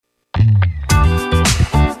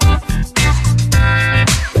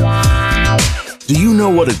Do you know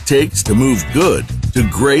what it takes to move good to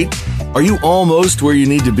great? Are you almost where you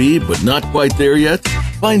need to be, but not quite there yet?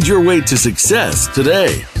 Find your way to success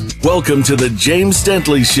today. Welcome to the James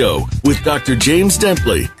Dentley Show with Dr. James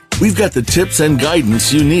Dentley. We've got the tips and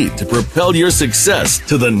guidance you need to propel your success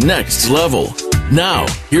to the next level. Now,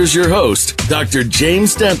 here's your host, Dr.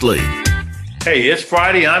 James Dentley. Hey, it's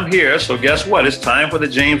Friday. I'm here. So guess what? It's time for the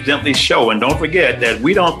James Dentley Show. And don't forget that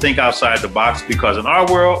we don't think outside the box, because in our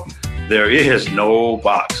world, there is no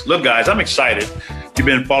box. Look, guys, I'm excited. You've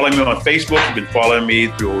been following me on Facebook. You've been following me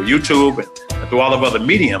through YouTube and through all of other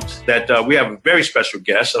mediums that we have a very special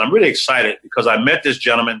guest. And I'm really excited because I met this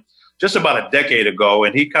gentleman just about a decade ago,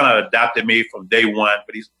 and he kind of adopted me from day one.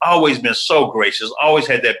 But he's always been so gracious, always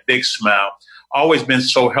had that big smile, always been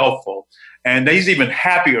so helpful. And he's even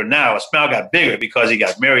happier now. His smile got bigger because he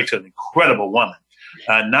got married to an incredible woman.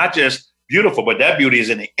 Not just beautiful, but that beauty is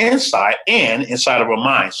in the inside and inside of her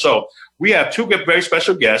mind. So we have two very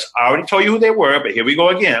special guests. I already told you who they were, but here we go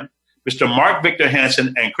again. Mr. Mark Victor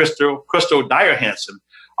Hansen and Crystal Dyer Hansen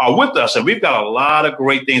are with us, and we've got a lot of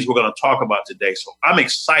great things we're going to talk about today. So I'm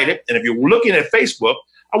excited. And if you're looking at Facebook,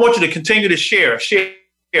 I want you to continue to share,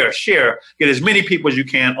 get as many people as you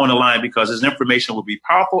can on the line, because this information will be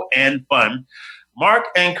powerful and fun. Mark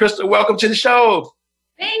and Crystal, welcome to the show.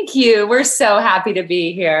 Thank you. We're so happy to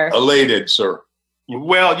be here. Elated, sir.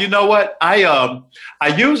 Well, you know what? I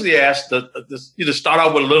usually ask you to start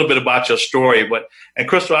out with a little bit about your story. And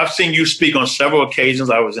Crystal, I've seen you speak on several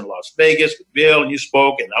occasions. I was in Las Vegas with Bill, and you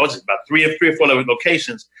spoke, and I was about three or four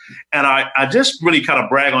locations. And I just really kind of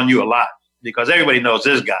brag on you a lot because everybody knows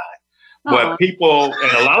this guy. But people,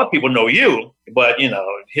 and a lot of people know you, but,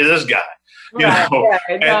 here's this guy.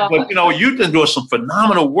 But you've been doing some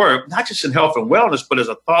phenomenal work, not just in health and wellness, but as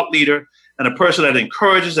a thought leader and a person that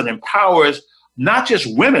encourages and empowers not just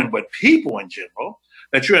women, but people in general,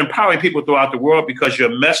 that you're empowering people throughout the world because your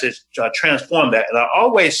message transformed that. And I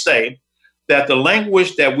always say that the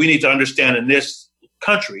language that we need to understand in this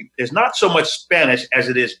country is not so much Spanish as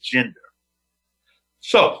it is gender.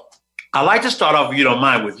 So I'd like to start off, if you don't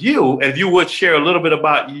mind, with you. If you would share a little bit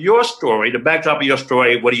about your story, the backdrop of your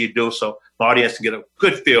story, what do you do, so my audience can get a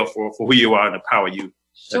good feel for who you are and the power you.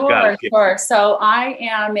 Sure. So I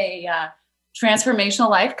am a transformational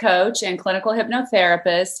life coach and clinical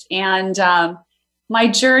hypnotherapist. And my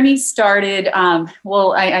journey started,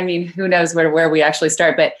 who knows where we actually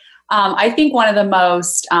start, but I think one of the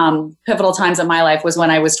most pivotal times of my life was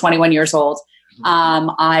when I was 21 years old.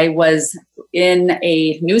 I was in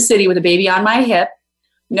a new city with a baby on my hip,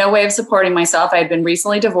 no way of supporting myself. I had been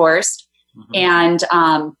recently divorced, and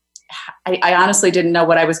I honestly didn't know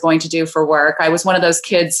what I was going to do for work. I was one of those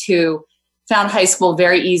kids who found high school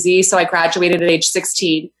very easy, so I graduated at age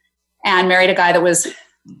 16 and married a guy that was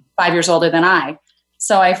 5 years older than I.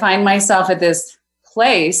 So I find myself at this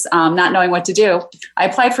place not knowing what to do. I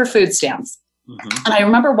applied for food stamps. And I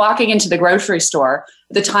remember walking into the grocery store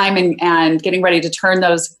at the time and getting ready to turn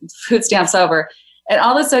those food stamps over. And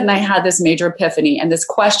all of a sudden I had this major epiphany, and this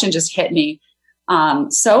question just hit me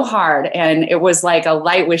so hard. And it was like a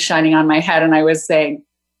light was shining on my head. And I was saying,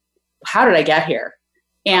 how did I get here?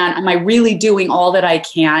 And am I really doing all that I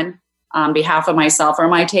can on behalf of myself, or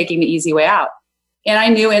am I taking the easy way out? And I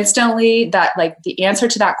knew instantly that the answer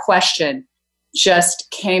to that question just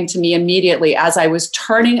came to me immediately as I was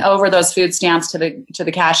turning over those food stamps to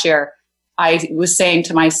the cashier. I was saying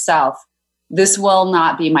to myself, this will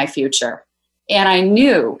not be my future. And I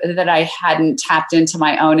knew that I hadn't tapped into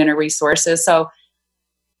my own inner resources. So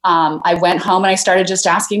I went home and I started just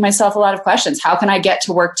asking myself a lot of questions. How can I get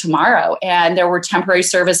to work tomorrow? And there were temporary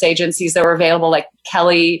service agencies that were available, like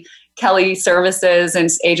Kelly Services and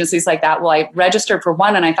agencies like that. Well, I registered for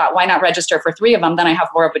one, and I thought, why not register for three of them? Then I have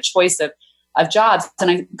more of a choice of jobs. And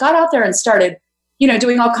I got out there and started,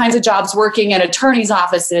 doing all kinds of jobs, working at attorneys'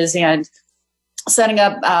 offices and setting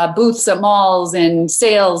up booths at malls and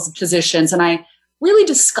sales positions. And I really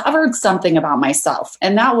discovered something about myself.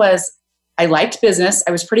 And that was, I liked business.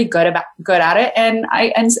 I was pretty good at it,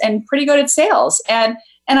 and pretty good at sales. And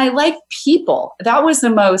I liked people. That was the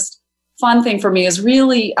most fun thing for me, is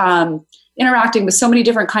really interacting with so many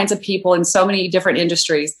different kinds of people in so many different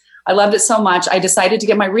industries. I loved it so much. I decided to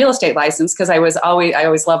get my real estate license because I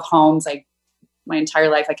always loved homes. My entire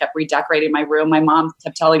life, I kept redecorating my room. My mom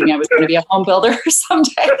kept telling me I was going to be a home builder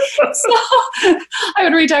someday. So I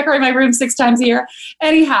would redecorate my room 6 times a year.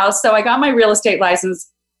 Anyhow, so I got my real estate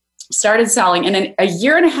license, started selling. And in a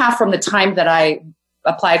year and a half from the time that I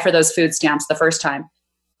applied for those food stamps the first time,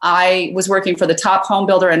 I was working for the top home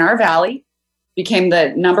builder in our valley, became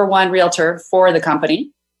the #1 realtor for the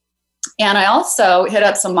company. And I also hit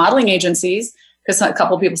up some modeling agencies because a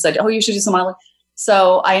couple of people said, oh, you should do some modeling.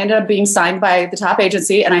 So I ended up being signed by the top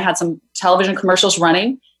agency, and I had some television commercials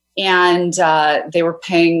running, and they were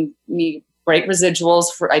paying me great residuals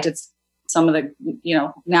I did some of the,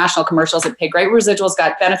 national commercials that paid great residuals,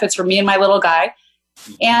 got benefits for me and my little guy.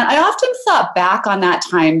 And I often thought back on that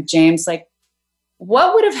time, James, like,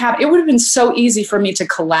 what would have happened? It would have been so easy for me to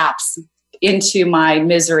collapse into my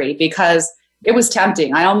misery because it was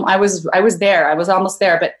tempting. I was there. I was almost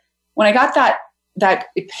there. But when I got that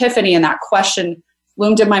epiphany and that question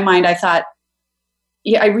loomed in my mind, I thought,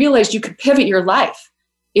 I realized you could pivot your life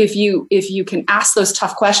if you can ask those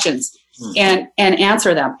tough questions and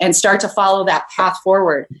answer them and start to follow that path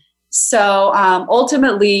forward. So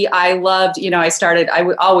ultimately, I loved, I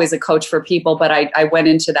was always a coach for people, but I went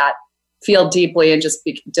into that field deeply and just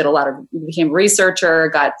became a researcher,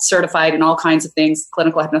 got certified in all kinds of things,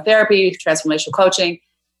 clinical hypnotherapy, transformational coaching.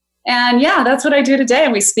 And yeah, that's what I do today.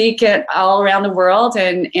 And we speak it all around the world.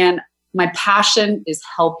 And my passion is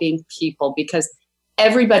helping people because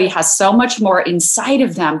everybody has so much more inside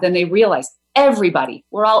of them than they realize. Everybody.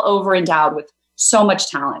 We're all over-endowed with so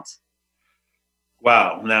much talent.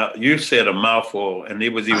 Wow. Now, you said a mouthful, and it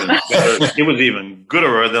was even better. It was even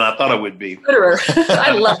gooder than I thought it would be. Gooder.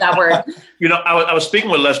 I love that word. I was speaking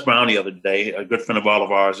with Les Brown the other day, a good friend of all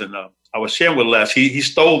of ours, and I was sharing with Les. He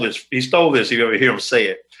stole this. He stole this. If you ever hear him say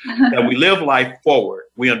it, that we live life forward,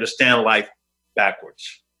 we understand life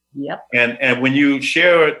backwards. Yep. And when you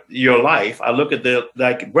share your life, I look at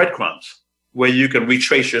like breadcrumbs, where you can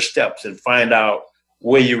retrace your steps and find out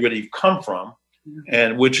where you really come from,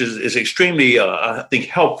 and which is extremely, I think,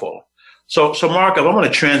 helpful. So Mark, I want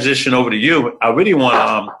to transition over to you. I really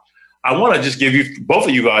want to just give you, both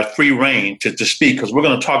of you guys, free reign to speak, because we're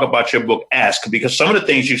going to talk about your book, Ask, because some of the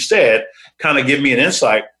things you said kind of give me an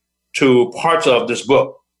insight to parts of this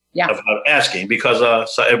book. Yeah. Of asking, because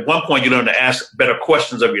so at one point you learned to ask better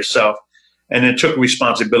questions of yourself, and then took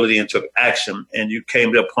responsibility and took action, and you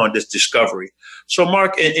came upon this discovery. So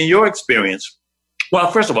Mark, in your experience,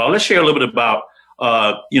 well, first of all, let's share a little bit about,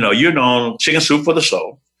 you're known Chicken Soup for the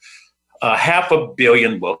Soul, 500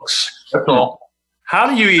 million books. That's all. How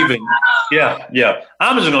do you even, yeah.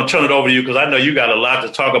 I'm just going to turn it over to you because I know you got a lot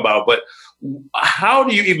to talk about, but how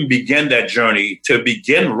do you even begin that journey to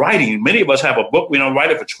begin writing? Many of us have a book, we don't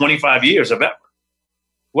write it for 25 years of effort.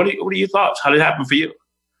 What are your thoughts? How did it happen for you?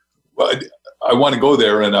 Well, I want to go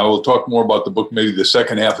there, and I will talk more about the book maybe the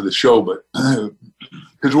second half of the show, but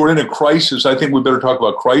because we're in a crisis, I think we better talk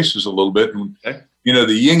about crisis a little bit. And,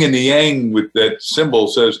 the yin and the yang with that symbol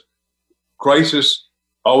says crisis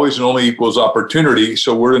always and only equals opportunity.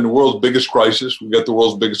 So we're in the world's biggest crisis. We've got the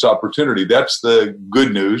world's biggest opportunity. That's the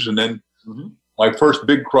good news. And then my first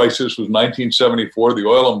big crisis was 1974. The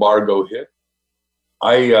oil embargo hit.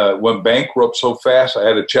 I went bankrupt so fast, I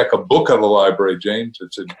had to check a book out of the library, James.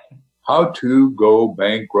 It said, How to Go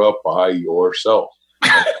Bankrupt by Yourself.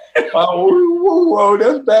 Whoa,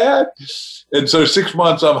 that's bad. And so 6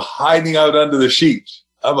 months, I'm hiding out under the sheets.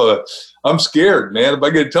 I'm scared, man. If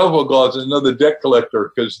I get a telephone call, it's another debt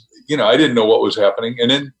collector because, I didn't know what was happening.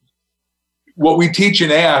 And then what we teach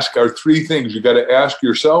and ask are three things. You got to ask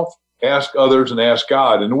yourself, ask others, and ask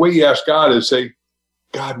God. And the way you ask God is say,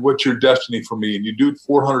 God, what's your destiny for me? And you do it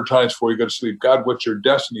 400 times before you go to sleep. God, what's your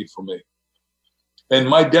destiny for me? And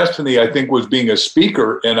my destiny, I think, was being a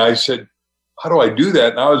speaker. And I said, how do I do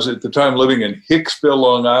that? And I was at the time living in Hicksville,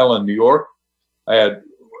 Long Island, New York. I had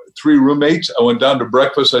 3 roommates. I went down to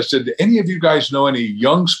breakfast. I said, do any of you guys know any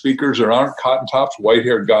young speakers that aren't cotton tops,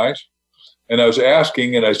 white-haired guys? And I was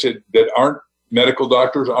asking, and I said, that aren't medical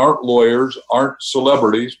doctors, aren't lawyers, aren't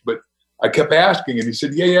celebrities, but I kept asking, and he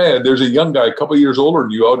said, yeah, there's a young guy a couple of years older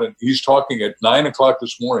than you out, and he's talking at 9 o'clock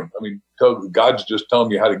this morning. I mean, God's just telling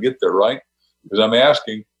me how to get there, right? Because I'm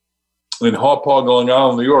asking. In Hauppauge, Long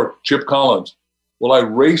Island, New York, Chip Collins. Well, I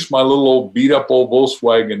raced my little old beat-up old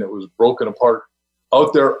Volkswagen that was broken apart.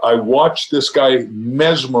 Out there, I watched this guy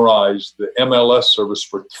mesmerize the MLS service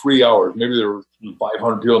for 3 hours. Maybe there were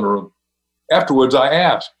 500 people in the room. Afterwards, I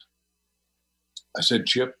asked. I said,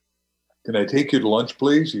 Chip, can I take you to lunch,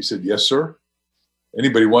 please? He said, yes, sir.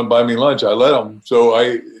 Anybody want to buy me lunch? I let him. So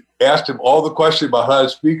I asked him all the questions about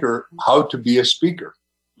how to be a speaker.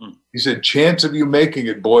 He said, chance of you making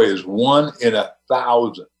it, boy, is 1 in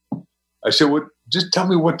 1,000. I said, well, just tell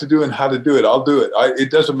me what to do and how to do it. I'll do it. It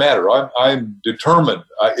doesn't matter. I'm determined.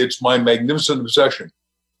 It's my magnificent obsession.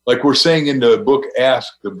 Like we're saying in the book,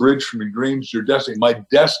 Ask, The Bridge from Your Dreams to Your Destiny. My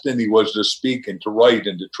destiny was to speak and to write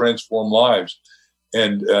and to transform lives.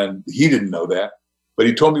 And he didn't know that. But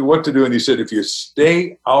he told me what to do. And he said, if you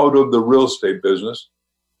stay out of the real estate business,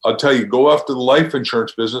 I'll tell you, go after the life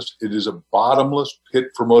insurance business. It is a bottomless pit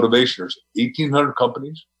for motivation. There's 1,800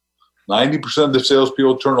 companies, 90% of the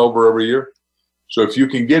salespeople turn over every year. So if you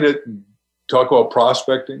can get it, talk about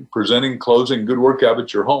prospecting, presenting, closing, good work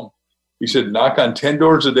habits, you're home. He said, knock on 10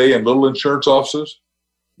 doors a day in little insurance offices.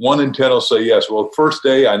 1 in 10 will say yes. Well, the first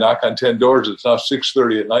day I knock on 10 doors, it's now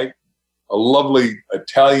 6:30 at night. A lovely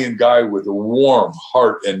Italian guy with a warm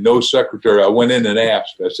heart and no secretary. I went in and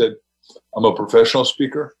asked, I said, I'm a professional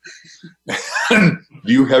speaker. Do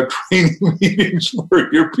you have training meetings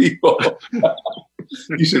for your people?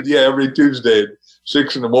 He said, yeah, every Tuesday at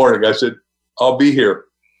 6 in the morning. I said, I'll be here.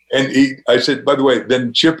 And I said, by the way,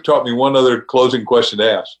 then Chip taught me one other closing question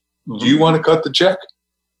to ask. Do you want to cut the check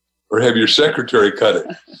or have your secretary cut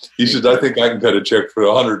it? He said, I think I can cut a check for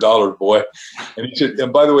 $100, boy. And he said,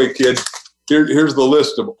 and by the way, kid, here's the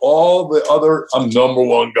list of all the other, I'm number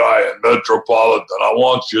one guy in Metropolitan. I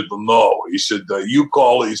want you to know. He said, you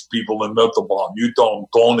call these people in Metropolitan. You tell them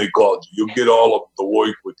Tony called you. You get all of them to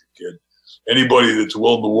work with you, kid. Anybody that's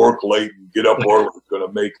willing to work late and get up early is going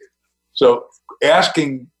to make it. So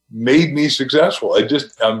asking made me successful.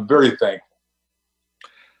 I'm very thankful.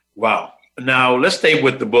 Wow. Now let's stay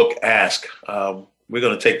with the book, Ask. We're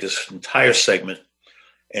going to take this entire segment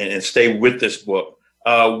and stay with this book.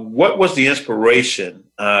 What was the inspiration?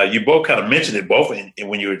 You both kind of mentioned it both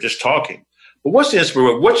when you were just talking. But what's the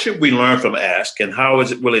inspiration? What should we learn from Ask, and how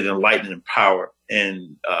is it really to enlighten and empower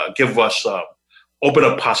and give us open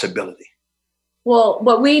up possibility? Well,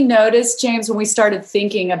 what we noticed, James, when we started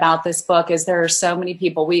thinking about this book is there are so many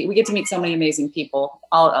people. We get to meet so many amazing people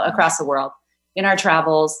all across the world in our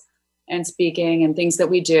travels and speaking and things that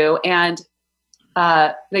we do. And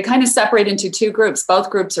they kind of separate into two groups. Both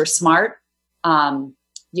groups are smart,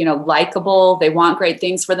 likable. They want great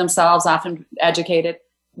things for themselves, often educated.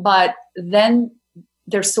 But then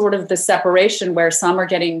there's sort of the separation where some are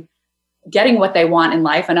getting what they want in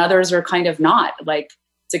life and others are kind of not, like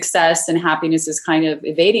success and happiness is kind of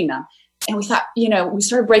evading them. And we thought, we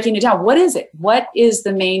started breaking it down. What is it? What is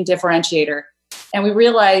the main differentiator? And we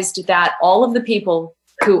realized that all of the people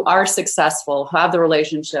who are successful, who have the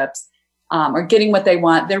relationships, are getting what they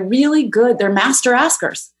want, they're really good. They're master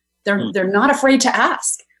askers. They're not afraid to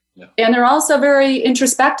ask. Yeah. And they're also very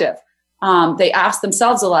introspective. They ask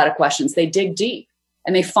themselves a lot of questions. They dig deep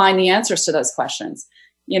and they find the answers to those questions.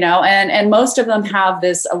 And most of them have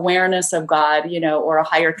this awareness of God, or a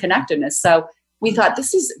higher connectedness. So we thought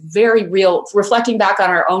this is very real, reflecting back on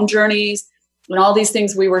our own journeys and all these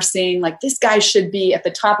things we were seeing, like this guy should be at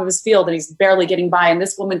the top of his field and he's barely getting by. And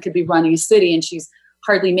this woman could be running a city and she's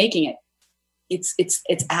hardly making it. It's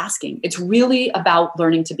asking. It's really about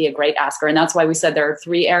learning to be a great asker. And that's why we said there are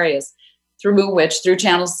 3 areas through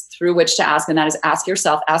channels through which to ask. And that is ask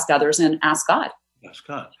yourself, ask others, and ask God. Ask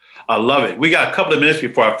God. I love it. We got a couple of minutes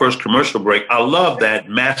before our first commercial break. I love that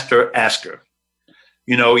master asker.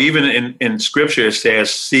 Even in scripture, it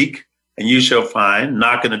says, seek and you shall find,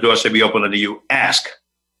 knock and the door shall be opened unto you. Ask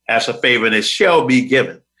a favor and it shall be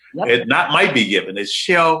given. Yep. It not might be given. It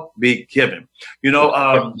shall be given.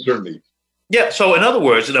 Certainly. Yeah. So in other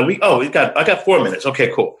words, I got 4 minutes.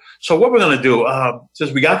 Okay, cool. So what we're going to do,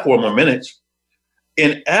 since we got 4 more minutes,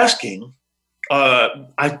 in asking,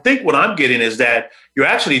 I think what I'm getting is that you're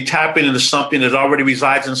actually tapping into something that already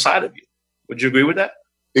resides inside of you. Would you agree with that?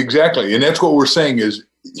 Exactly. And that's what we're saying is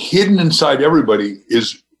hidden inside everybody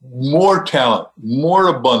is more talent, more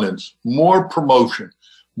abundance, more promotion,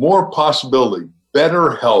 more possibility,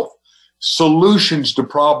 better health, solutions to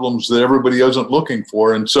problems that everybody isn't looking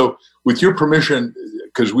for. And so with your permission,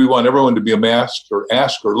 because we want everyone to be a master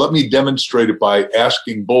asker, let me demonstrate it by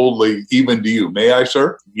asking boldly even to you. May I,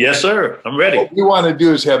 sir? Yes, sir. I'm ready. What we want to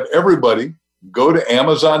do is have everybody go to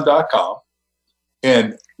Amazon.com,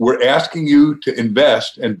 and we're asking you to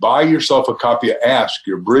invest and buy yourself a copy of Ask,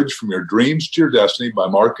 Your Bridge from Your Dreams to Your Destiny by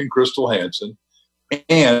Mark and Crystal Hansen.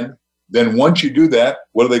 And then once you do that,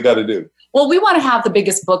 what do they got to do? Well, we want to have the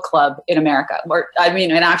biggest book club in America.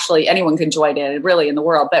 And actually anyone can join it really in the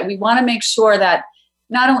world, but we want to make sure that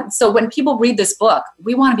not only, so when people read this book,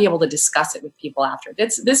 we want to be able to discuss it with people after.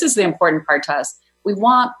 This is the important part to us. We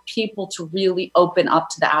want people to really open up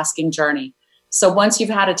to the asking journey. So once you've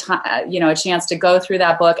had a chance to go through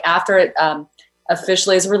that book, after it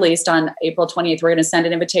officially is released on April 28th, we're going to send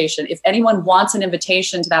an invitation. If anyone wants an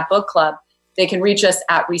invitation to that book club, they can reach us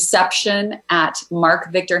at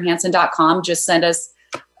reception@markvictorhansen.com. Just send us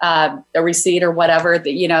a receipt or whatever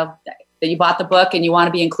that you bought the book and you want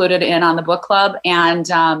to be included in on the book club. And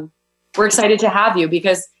we're excited to have you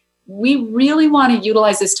because we really want to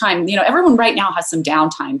utilize this time. Everyone right now has some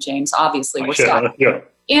downtime, James. Obviously, we're stuck. Yeah.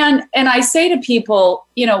 And I say to people,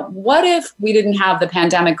 what if we didn't have the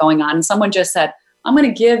pandemic going on and someone just said, I'm going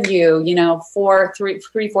to give you,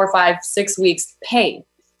 3, 4, 5, 6 weeks paid.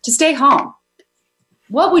 to stay home.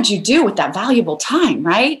 What would you do with that valuable time,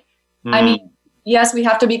 right? I mean, yes, we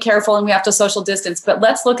have to be careful and we have to social distance, but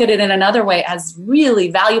let's look at it in another way as really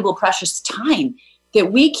valuable, precious time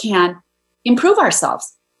that we can improve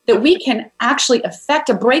ourselves, that we can actually affect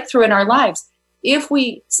a breakthrough in our lives if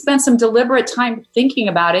we spend some deliberate time thinking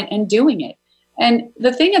about it and doing it. And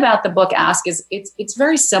the thing about the book Ask is it's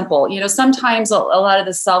very simple. You know, sometimes a lot of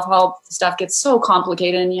the self-help stuff gets so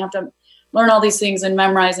complicated and you have to learn all these things and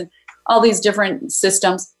memorize and all these different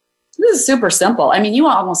systems. This is super simple. I mean, you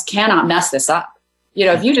almost cannot mess this up. You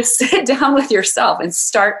know, if you just sit down with yourself and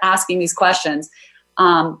start asking these questions,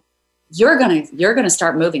 you're gonna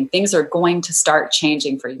start moving. Things are going to start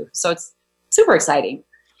changing for you. So it's super exciting.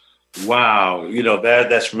 Wow. You know,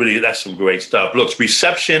 that's some great stuff. Look,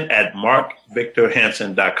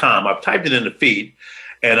 reception@markvictorhansen.com. I've typed it in the feed.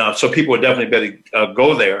 And so people would definitely better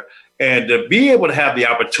go there. And to be able to have the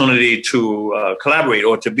opportunity to collaborate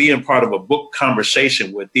or to be in part of a book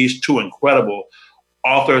conversation with these two incredible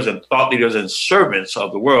authors and thought leaders and servants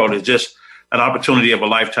of the world is just an opportunity of a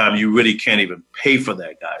lifetime. You really can't even pay for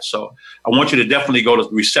that, guys. So I want you to definitely go to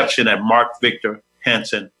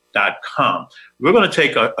reception@markvictorhansen.com. We're going to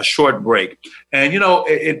take a short break. And, you know,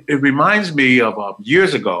 it reminds me of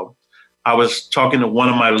years ago, I was talking to one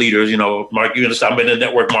of my leaders, you know, Mark, you understand, I'm in the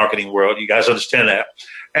network marketing world. You guys understand that.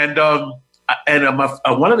 And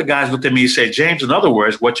one of the guys looked at me and said, James, in other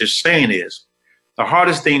words, what you're saying is the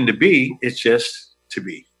hardest thing to be is just to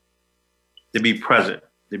be present,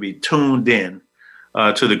 to be tuned in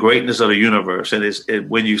to the greatness of the universe. And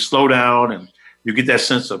when you slow down and you get that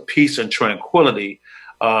sense of peace and tranquility,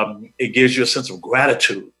 it gives you a sense of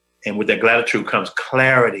gratitude. And with that gratitude comes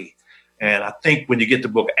clarity. And I think when you get the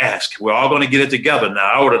book Ask, we're all going to get it together now.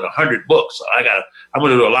 I ordered 100 books. So I'm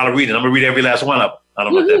going to do a lot of reading. I'm going to read every last one of them. I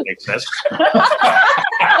don't know if that makes sense.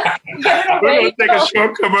 We're going to take a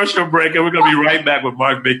short commercial break, and we're going to be right back with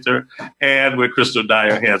Mark Victor and with Crystal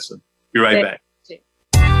Dyer Hansen. Be right back.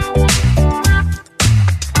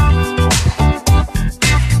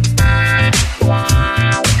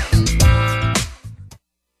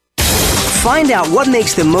 Find out what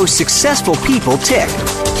makes the most successful people tick.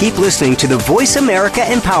 Keep listening to the Voice America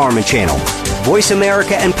Empowerment Channel.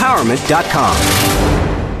 VoiceAmericaEmpowerment.com.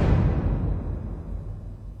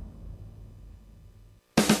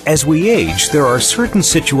 As we age, there are certain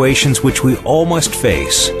situations which we all must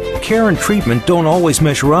face. Care and treatment don't always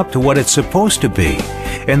measure up to what it's supposed to be,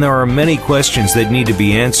 and there are many questions that need to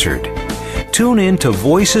be answered. Tune in to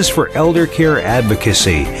Voices for Elder Care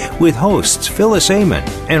Advocacy with hosts Phyllis Amon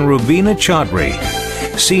and Rubina Chaudhry.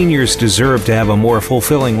 Seniors deserve to have a more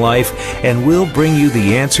fulfilling life, and we'll bring you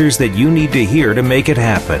the answers that you need to hear to make it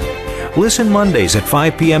happen. Listen Mondays at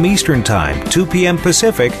 5 p.m. Eastern Time, 2 p.m.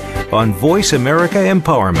 Pacific on Voice America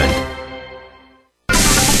Empowerment.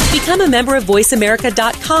 Become a member of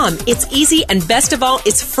VoiceAmerica.com. It's easy, and best of all,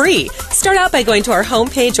 it's free. Start out by going to our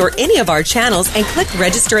homepage or any of our channels and click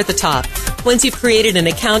Register at the top. Once you've created an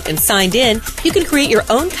account and signed in, you can create your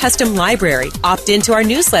own custom library, opt into our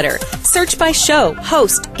newsletter, search by show,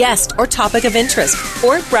 host, guest, or topic of interest,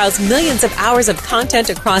 or browse millions of hours of content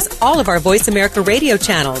across all of our Voice America radio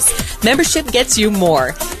channels. Membership gets you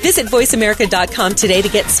more. Visit VoiceAmerica.com today to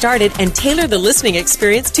get started and tailor the listening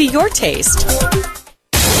experience to your taste.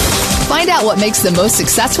 Find out what makes the most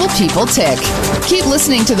successful people tick. Keep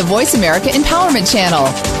listening to the Voice America Empowerment Channel.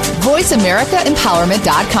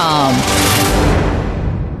 VoiceAmericaEmpowerment.com.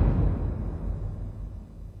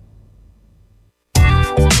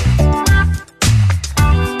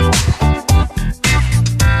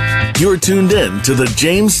 You're tuned in to The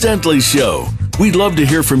James Dentley Show. We'd love to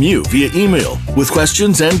hear from you via email with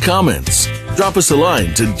questions and comments. Drop us a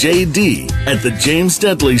line to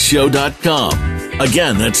jd@thejamesdentleyshow.com.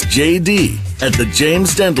 Again, that's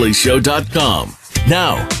jd@thejamesdentleyshow.com.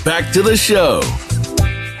 Now, back to the show.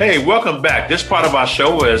 Hey, welcome back. This part of our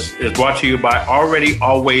show is brought to you by Already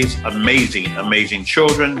Always Amazing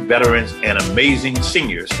Children, Veterans, and Amazing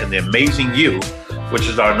Seniors, and the Amazing You, which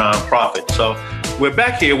is our nonprofit. So we're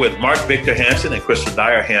back here with Mark Victor Hansen and Crystal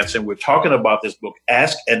Dyer Hansen. We're talking about this book,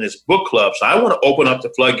 Ask, and this book club. So I want to open up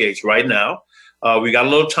the floodgates right now. We got a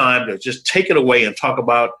little time to just take it away and talk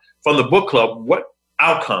about, from the book club, what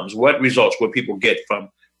outcomes, what results will people get from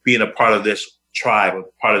being a part of this tribe, a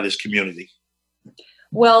part of this community?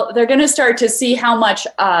 Well, they're going to start to see how much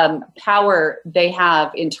power they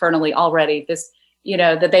have internally already,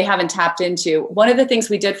 that they haven't tapped into. One of the things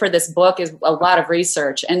we did for this book is a lot of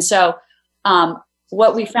research. And so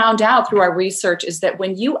what we found out through our research is that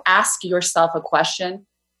when you ask yourself a question,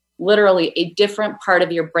 literally a different part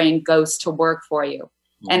of your brain goes to work for you.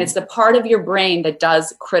 Mm-hmm. And it's the part of your brain that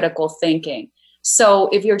does critical thinking. So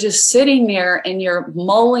if you're just sitting there and you're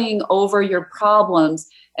mulling over your problems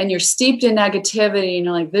and you're steeped in negativity and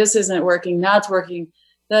you're like, this isn't working, that's working,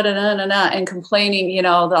 and complaining,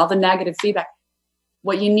 all the negative feedback,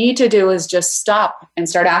 what you need to do is just stop and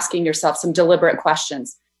start asking yourself some deliberate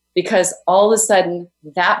questions, because all of a sudden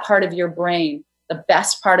that part of your brain, the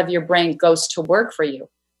best part of your brain, goes to work for you.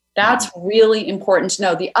 That's really important to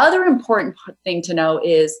know. The other important thing to know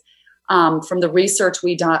is, from the research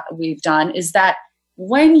we've done, is that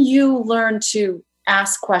when you learn to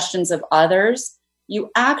ask questions of others, you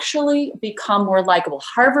actually become more likable.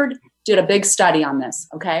 Harvard did a big study on this,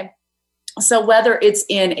 okay? So whether it's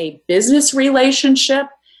in a business relationship,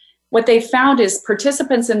 what they found is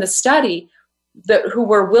participants in the study who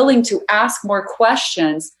were willing to ask more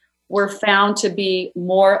questions were found to be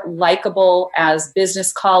more likable as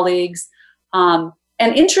business colleagues. And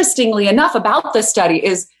interestingly enough about this study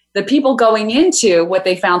is the people going into what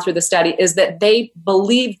they found through the study is that they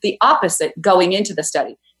believed the opposite going into the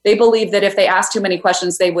study. They believed that if they asked too many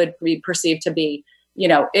questions, they would be perceived to be,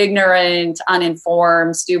 ignorant,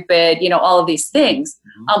 uninformed, stupid, all of these things,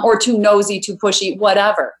 or too nosy, too pushy,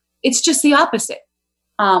 whatever. It's just the opposite.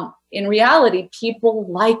 In reality, people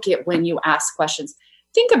like it when you ask questions.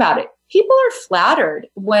 Think about it. People are flattered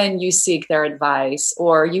when you seek their advice,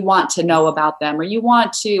 or you want to know about them, or you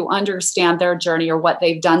want to understand their journey or what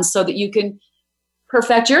they've done so that you can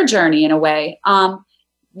perfect your journey in a way.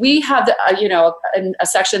 We have, a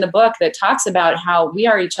section in the book that talks about how we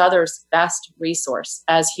are each other's best resource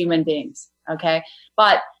as human beings. Okay.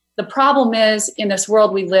 But the problem is, in this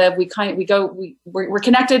world we live, we're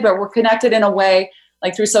connected, but we're connected in a way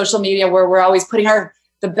like through social media where we're always putting our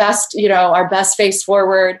best face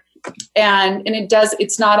forward. And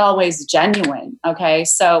it's not always genuine. Okay.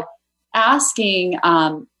 So asking,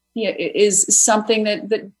 is something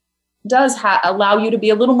that does allow you to be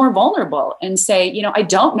a little more vulnerable and say, I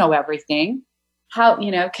don't know everything. How,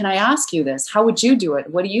 can I ask you this? How would you do it?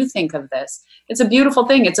 What do you think of this? It's a beautiful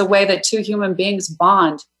thing. It's a way that two human beings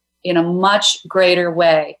bond in a much greater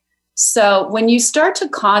way. So when you start to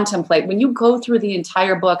contemplate, when you go through the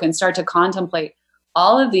entire book and start to contemplate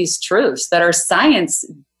all of these truths that are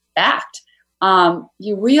science-backed,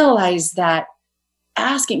 you realize that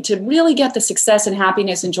asking to really get the success and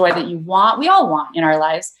happiness and joy that we all want in our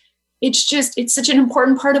lives, it's such an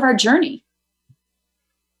important part of our journey.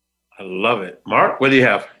 I love it. Mark, what do you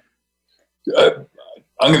have?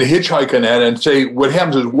 I'm going to hitchhike on that and say what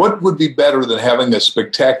happens is, what would be better than having a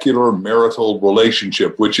spectacular marital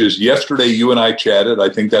relationship, which is, yesterday you and I chatted. I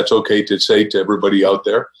think that's okay to say to everybody out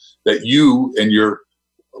there that you and your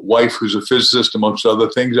wife, who's a physicist, amongst other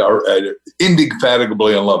things, are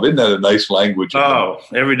indefatigably in love. Isn't that a nice language? Oh,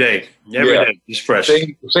 every day. Every day. It's fresh.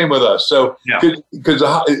 Same with us. So, because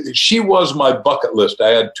she was my bucket list. I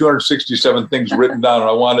had 267 things written down, and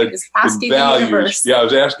I wanted values. I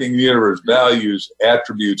was asking the universe, values,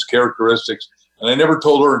 attributes, characteristics. And I never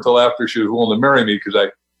told her until after she was willing to marry me, because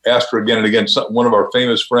I asked her again and again. One of our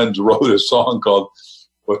famous friends wrote a song called,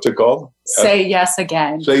 what's it called? Say Yes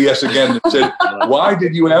Again. Say Yes Again. It said, why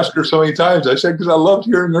did you ask her so many times? I said, because I loved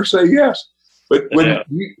hearing her say yes. But when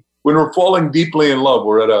we're falling deeply in love,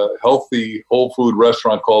 we're at a healthy whole food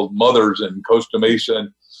restaurant called Mother's in Costa Mesa, and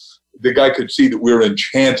the guy could see that we were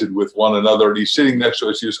enchanted with one another. And he's sitting next to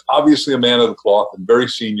us. He was obviously a man of the cloth and very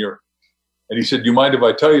senior. And he said, do you mind if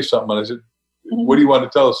I tell you something? And I said, what do you want to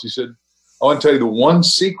tell us? He said, I want to tell you the one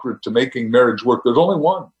secret to making marriage work. There's only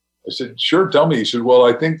one. I said, sure, tell me. He said, well,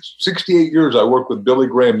 I think 68 years I worked with Billy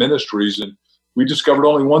Graham Ministries, and we discovered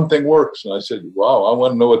only one thing works. And I said, wow, I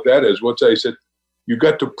want to know what that is. What's that? He said, you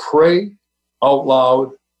got to pray out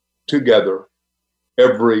loud together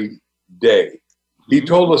every day. He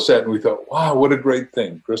told us that, and we thought, wow, what a great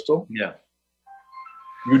thing. Crystal? Yeah.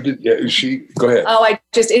 You did. Yeah, go ahead. Oh,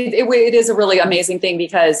 it is a really amazing thing,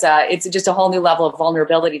 because it's just a whole new level of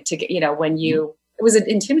vulnerability to get, when you, it was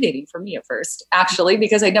intimidating for me at first, actually,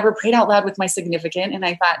 because I never prayed out loud with my significant. And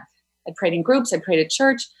I thought I prayed in groups, I prayed at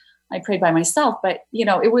church, I prayed by myself. But,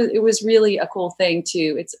 it was really a cool thing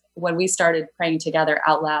it's when we started praying together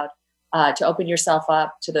out loud, to open yourself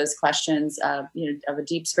up to those questions of a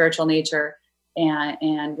deep spiritual nature,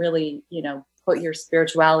 and really, put your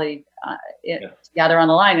spirituality together on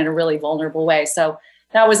the line in a really vulnerable way. So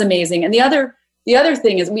that was amazing. And the other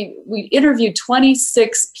thing is we interviewed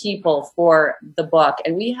 26 people for the book,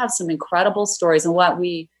 and we have some incredible stories. And what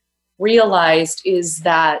we realized is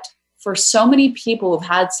that for so many people who've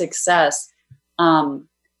had success,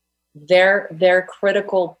 their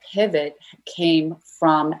critical pivot came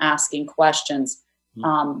from asking questions.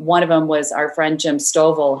 One of them was our friend Jim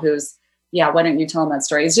Stovall, who's yeah, why don't you tell them that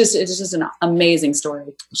story? It's just an amazing story.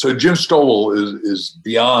 So Jim Stovall is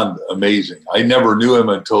beyond amazing. I never knew him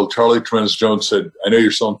until Charlie Tremendous Jones said, I know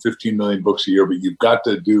you're selling 15 million books a year, but you've got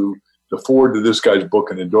to do the forward to this guy's book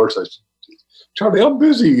and endorse. I said, Charlie, I'm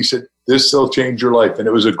busy. He said, this will change your life. And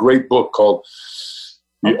it was a great book called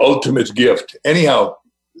The Ultimate Gift. Anyhow,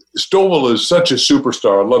 Stovall is such a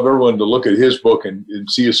superstar. I'd love everyone to look at his book and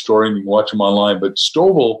see his story, and you can watch him online. But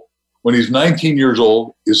Stovall, when he's 19 years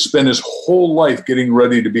old, has spent his whole life getting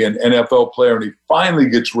ready to be an NFL player, and he finally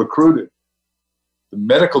gets recruited. The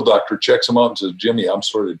medical doctor checks him out and says, Jimmy, I'm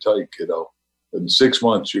sorry to tell you, kiddo, in 6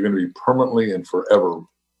 months, you're going to be permanently and forever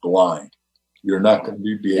blind. You're not going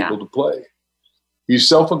to be able to play. He's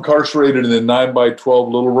self-incarcerated in a 9x12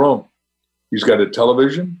 little room. He's got a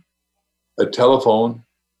television, a telephone,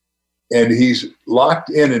 and he's locked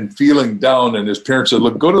in and feeling down. And his parents said,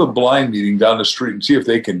 look, go to the blind meeting down the street and see if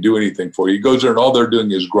they can do anything for you. He goes there and all they're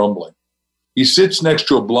doing is grumbling. He sits next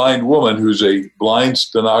to a blind woman who's a blind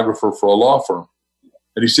stenographer for a law firm.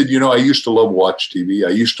 And he said, I used to love watch TV.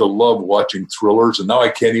 I used to love watching thrillers. And now I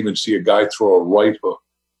can't even see a guy throw a right hook.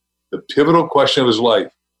 The pivotal question of his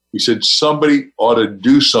life, he said, somebody ought to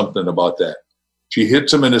do something about that. She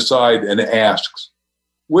hits him in the side and asks,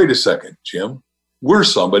 wait a second, Jim, we're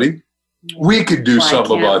somebody. We could do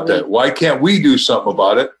something about that. Why can't we do something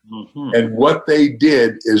about it? Mm-hmm. And what they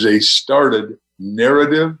did is they started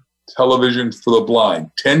narrative television for the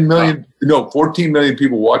blind. 14 million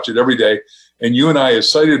people watch it every day. And you and I,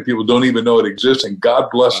 as sighted people, don't even know it exists. And God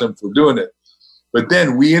bless him for doing it. But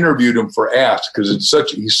then we interviewed him for Ask because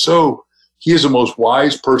he is the most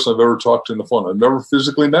wise person I've ever talked to on the phone. I've never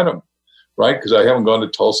physically met him, right? Because I haven't gone to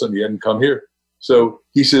Tulsa and he hadn't come here. So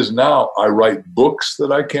he says, now I write books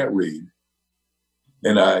that I can't read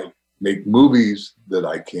and I make movies that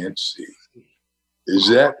I can't see.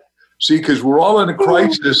 Because we're all in a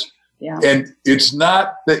crisis. Yeah. And it's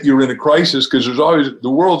not that you're in a crisis because the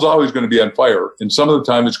world's always going to be on fire. And some of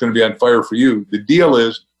the time it's going to be on fire for you. The deal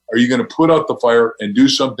is, are you going to put out the fire and do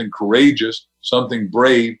something courageous, something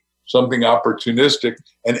brave, something opportunistic,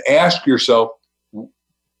 and ask yourself,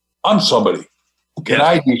 I'm somebody. Can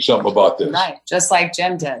I do something about this? Right. Just like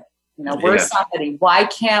Jim did. We're somebody. Why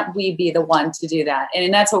can't we be the one to do that?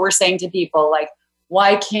 And that's what we're saying to people. Like,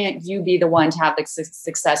 why can't you be the one to have the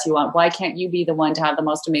success you want? Why can't you be the one to have the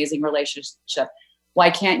most amazing relationship? Why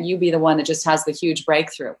can't you be the one that just has the huge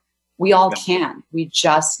breakthrough? We all can. We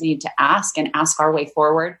just need to ask and ask our way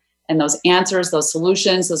forward. And those answers, those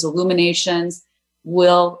solutions, those illuminations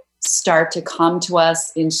will start to come to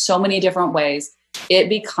us in so many different ways. It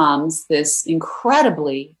becomes this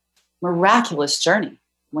incredibly miraculous journey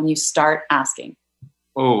when you start asking.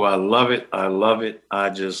 Oh, I love it. I love it. I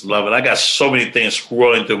just love it. I got so many things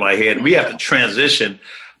swirling through my head. We have to transition,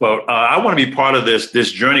 but I want to be part of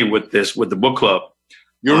this journey with the book club.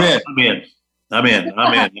 You're in. I'm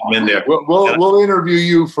in there. We'll interview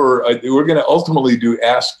you we're going to ultimately do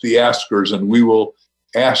Ask the Askers, and we will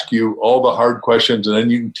ask you all the hard questions, and then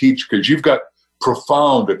you can teach because you've got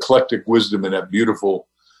profound eclectic wisdom in that beautiful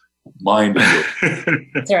mind of yours.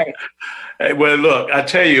 That's right. Hey, well, look, I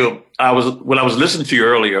tell you, when I was listening to you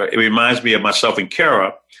earlier, it reminds me of myself and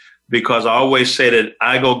Kara, because I always say that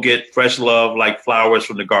I go get fresh love like flowers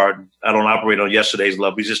from the garden. I don't operate on yesterday's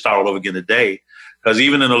love. We just start all over again today. Because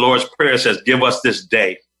even in the Lord's Prayer, it says, give us this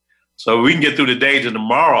day. So we can get through the day to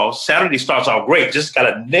tomorrow. Saturday starts out great. Just got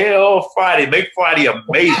to nail Friday, make Friday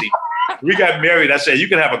amazing. We got married. I said, you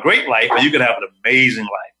can have a great life, or you can have an amazing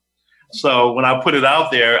life. So when I put it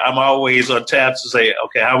out there, I'm always on taps to say,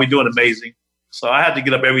 okay, how are we doing amazing? So I had to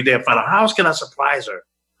get up every day and find out, how else can I surprise her?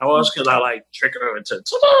 How else can I trick her into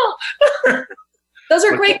ta-da? Those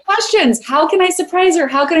are great questions. How can I surprise her?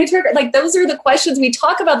 How can I trick her? Those are the questions we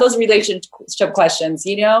talk about, those relationship questions,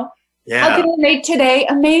 Yeah. How can we make today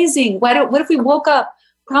amazing? What if we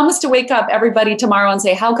promise to wake up everybody tomorrow and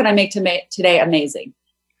say, how can I make today amazing?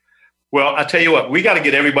 Well, I tell you what, we got to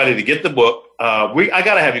get everybody to get the book. I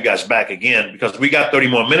got to have you guys back again because we got 30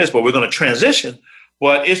 more minutes, but we're going to transition.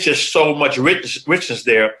 But it's just so much richness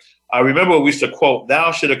there. I remember we used to quote,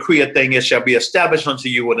 thou should decree a thing, it shall be established unto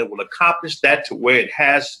you, and it will accomplish that to where it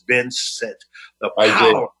has been sent. The power.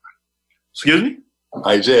 Isaiah. Excuse me?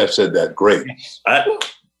 Isaiah said that. Great.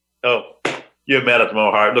 You're mad at my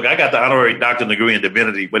heart. Look, I got the honorary doctorate degree in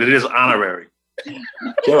divinity, but it is honorary.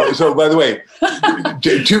 So by the way,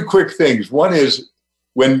 two quick things. One is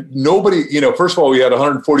when nobody, first of all, we had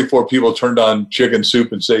 144 people turned on Chicken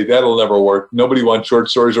Soup and say, that'll never work. Nobody wants short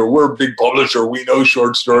stories, or we're a big publisher. We know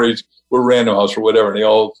short stories. We're Random House or whatever. And they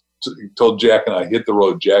all told Jack and I, hit the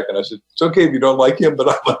road, Jack. And I said, it's okay if you don't like him, but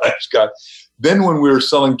I'm a nice guy. then when we were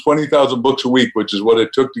selling 20,000 books a week, which is what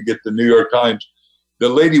it took to get the New York Times, the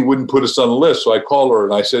lady wouldn't put us on the list. So I called her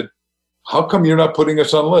and I said, how come you're not putting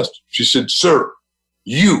us on the list? She said, sir,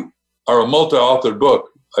 you are a multi-authored book.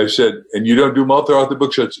 I said, and you don't do multi-authored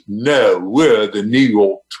books? She said, no, we're the New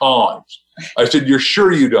York Times. I said, you're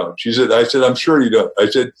sure you don't? I said, I'm sure you don't. I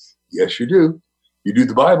said, yes, you do. You do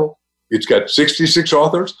the Bible. It's got 66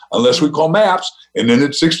 authors, unless we call maps, and then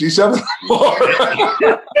it's 67 more.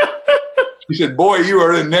 He said, boy, you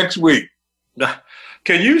are in next week.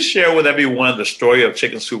 Can you share with everyone the story of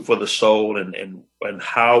Chicken Soup for the Soul and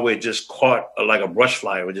how it just caught like a brush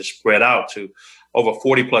fire and just spread out to over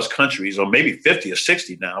 40 plus countries, or maybe 50 or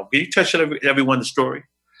 60 now? Can you touch everyone the story?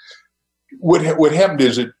 What happened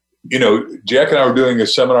is that, Jack and I were doing a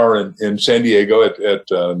seminar in San Diego at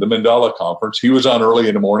the Mandala Conference. He was on early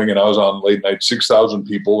in the morning and I was on late night, 6,000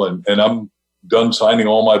 people. And I'm done signing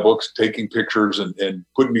all my books, taking pictures and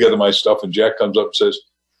putting together my stuff. And Jack comes up and says,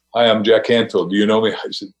 hi, I'm Jack Canfield. Do you know me?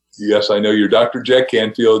 I said, yes, I know you're Dr. Jack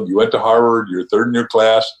Canfield. You went to Harvard. You're third in your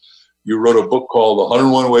class. You wrote a book called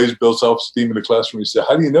 101 Ways to Build Self-Esteem in the Classroom. He said,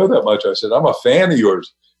 how do you know that much? I said, I'm a fan of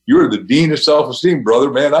yours. You're the dean of self-esteem,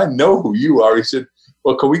 brother. Man, I know who you are. He said,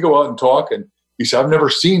 well, can we go out and talk? And he said, I've never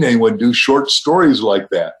seen anyone do short stories like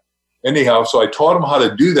that. Anyhow, so I taught him how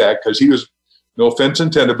to do that because he was, no offense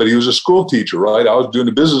intended, but he was a school teacher, right? I was doing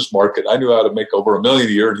the business market. I knew how to make over $1 million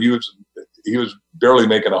a year, and he was barely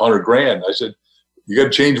making $100,000. I said, you got to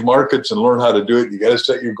change markets and learn how to do it. You got to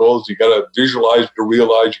set your goals. You got to visualize to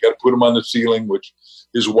realize. You got to put them on the ceiling, which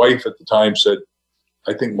his wife at the time said,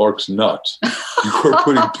 I think Mark's nuts. You are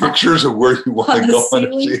putting pictures of where you want to go on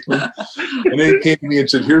the ceiling. And then he came to me and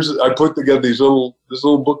said, I put together this little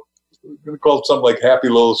book. We're going to call it something like Happy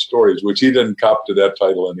Little Stories, which he didn't cop to that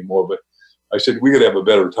title anymore. But I said, we could have a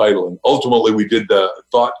better title. And ultimately we did the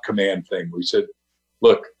thought command thing. We said,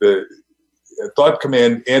 look, the thought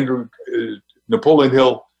command, Napoleon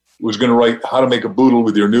Hill was going to write How to Make a Boodle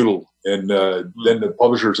with Your Noodle. And then the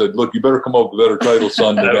publisher said, look, you better come up with a better title,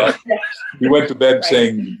 son. He went to bed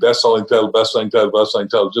saying best-selling title, best-selling title, best-selling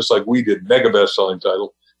title, just like we did, mega best-selling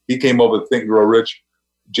title. He came up with Think and Grow Rich.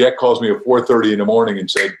 Jack calls me at 4:30 in the morning and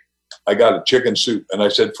said, I got a chicken soup. And I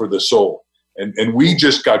said, for the soul. And we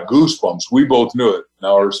just got goosebumps. We both knew it.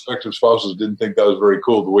 Now, our respective spouses didn't think that was very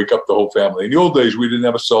cool to wake up the whole family. In the old days, we didn't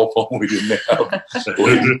have a cell phone. We didn't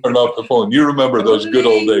turn off the phone. You remember those good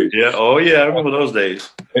old days. Yeah. Oh, yeah. I remember those days.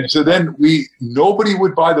 And so then nobody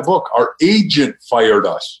would buy the book. Our agent fired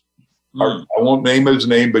us. I won't name his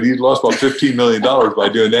name, but he lost about $15 million by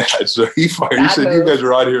doing that. So he fired. He said, you guys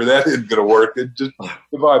are out here. That isn't going to work. Just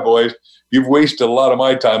goodbye, boys. You've wasted a lot of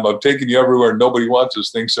my time. I'm taking you everywhere. Nobody wants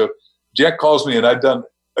this thing. So Jack calls me, and I'd done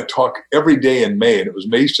a talk every day in May, and it was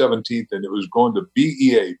May 17th, and it was going to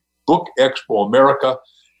BEA, Book Expo America,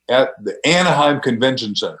 at the Anaheim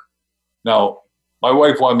Convention Center. Now, my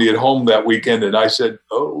wife wanted me at home that weekend, and I said,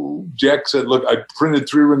 Jack said, look, I printed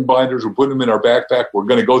 3-ring binders. We're putting them in our backpack. We're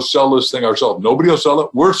going to go sell this thing ourselves. Nobody will sell it.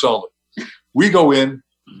 We're selling it. We go in,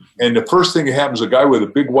 and the first thing that happens, a guy with a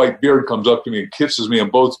big white beard comes up to me and kisses me on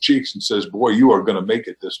both cheeks and says, boy, you are going to make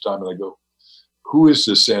it this time. And I go, who is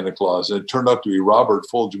this Santa Claus? And it turned out to be Robert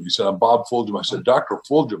Fulghum. He said, I'm Bob Fulghum. I said, Dr.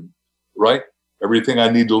 Fulghum, right? Everything I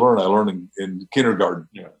need to learn, I learned in kindergarten.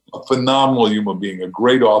 Yeah. A phenomenal human being, a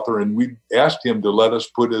great author. And we asked him to let us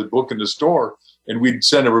put his book in the store, and we'd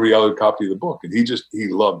send everybody out a copy of the book. And he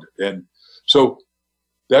loved it. And so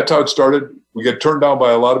that's how it started. We got turned down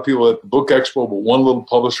by a lot of people at the Book Expo, but one little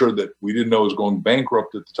publisher that we didn't know was going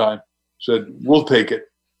bankrupt at the time said, we'll take it.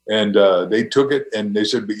 And they took it, and they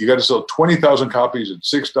said, but you got to sell 20,000 copies at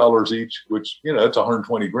 $6 each, which, that's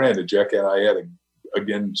 $120,000 that Jack and I had to,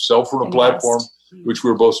 again, sell from a platform, which we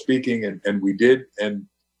were both speaking, and we did. And,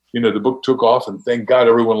 the book took off, and thank God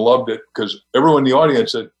everyone loved it, because everyone in the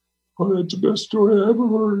audience said, oh, that's the best story I ever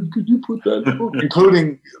heard. Could you put that in the book?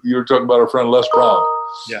 Including, you were talking about our friend Les Brown.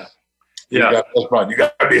 Yeah. Les Brown. You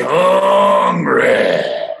got to be hungry.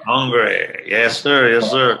 Hungry. Yes, sir. Yes,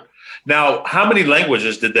 sir. Now, how many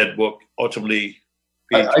languages did that book ultimately?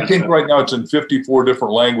 I think right now it's in 54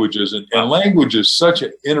 different languages, and language is such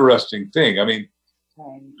an interesting thing. I mean,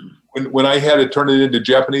 when I had to turn it into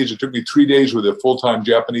Japanese, it took me 3 days with a full-time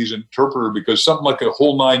Japanese interpreter, because something like a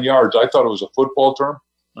whole 9 yards, I thought it was a football term.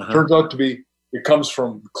 Turns out to be, it comes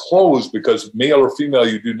from clothes, because male or female,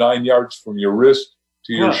 you do 9 yards from your wrist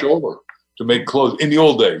to your shoulder to make clothes. In the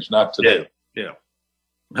old days, not today. Yeah.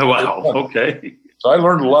 Oh, wow. Okay. So I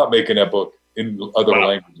learned a lot making that book in other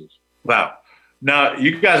languages. Wow. Now,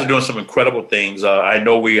 you guys are doing some incredible things. I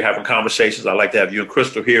know we're having conversations. I'd like to have you and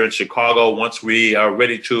Crystal here in Chicago once we are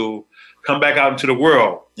ready to come back out into the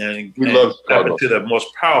world and step into the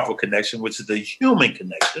most powerful connection, which is the human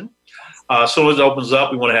connection. As soon as it opens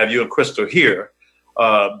up, we want to have you and Crystal here.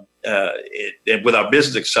 And with our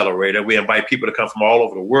business accelerator, we invite people to come from all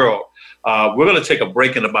over the world. We're going to take a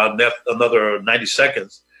break in about another 90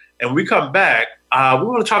 seconds. And when we come back, we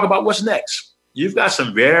want to talk about what's next. You've got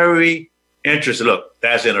some very interesting, look,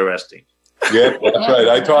 that's interesting. Yeah, that's right.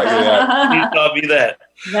 I taught you that. You taught me that.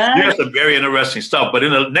 You have some very interesting stuff. But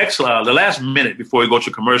in the next, the last minute before we go to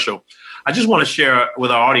commercial, I just want to share with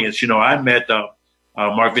our audience, I met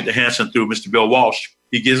Mark Victor Hansen through Mr. Bill Walsh.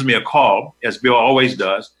 He gives me a call, as Bill always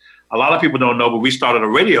does. A lot of people don't know, but we started a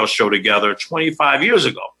radio show together 25 years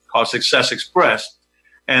ago called Success Express.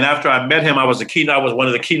 And after I met him, I was one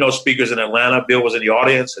of the keynote speakers in Atlanta. Bill was in the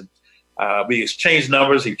audience, and we exchanged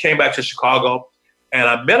numbers. He came back to Chicago, and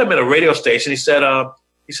I met him at a radio station. He said, I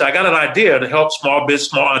got an idea to help small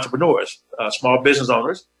entrepreneurs, small business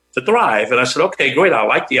owners to thrive. And I said, okay, great. I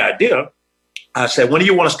like the idea. I said, when do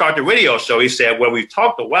you want to start the radio show? He said, well, we've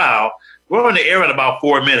talked a while. We're on the air in about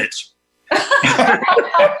 4 minutes. That's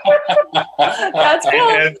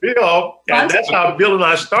cool. And that's how Bill and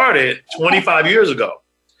I started 25 years ago.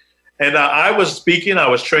 And I was speaking, I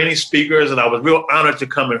was training speakers, and I was real honored to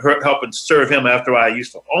come and help and serve him after I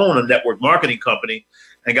used to own a network marketing company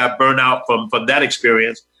and got burned out from that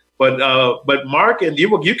experience. But Mark, and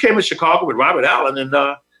you came to Chicago with Robert Allen, and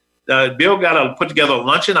Bill got put together a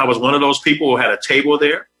luncheon. I was one of those people who had a table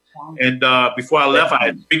there. And before I left, I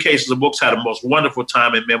had 3 cases of books, had a most wonderful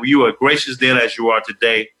time. And man, you were gracious then as you are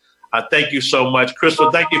today. Thank you so much. Crystal,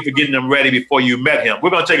 thank you for getting them ready before you met him. We're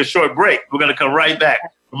going to take a short break. We're going to come right back.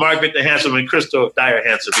 Mark Victor Hansen and Crystal Dyer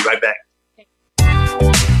Hansen. Be right back.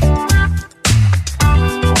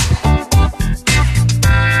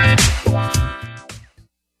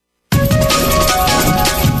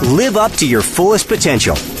 Live up to your fullest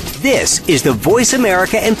potential. This is the Voice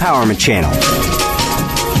America Empowerment Channel.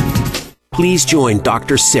 Please join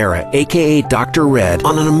Dr. Sarah, aka Dr. Red,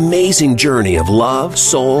 on an amazing journey of love,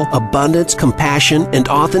 soul, abundance, compassion, and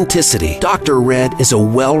authenticity. Dr. Red is a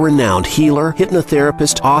well-renowned healer,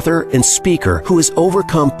 hypnotherapist, author, and speaker who has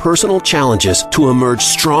overcome personal challenges to emerge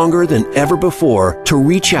stronger than ever before to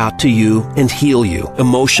reach out to you and heal you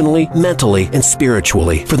emotionally, mentally, and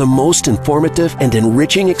spiritually for the most informative and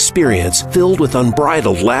enriching experience filled with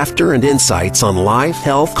unbridled laughter and insights on life,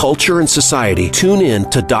 health, culture, and society. Tune in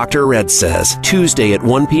to Dr. Red Says, Tuesday at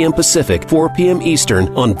 1 p.m. Pacific, 4 p.m. Eastern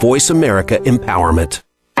on Voice America Empowerment.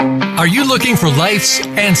 Are you looking for life's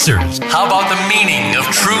answers? How about the meaning of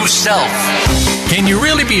true self? Can you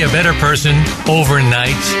really be a better person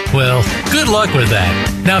overnight? Well, good luck with that.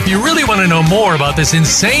 Now, if you really want to know more about this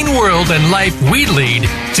insane world and life we lead,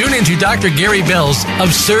 tune into Dr. Gary Bell's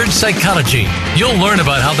Absurd Psychology. You'll learn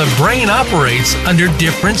about how the brain operates under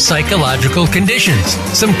different psychological conditions.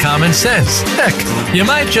 Some common sense. Heck, you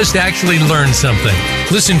might just actually learn something.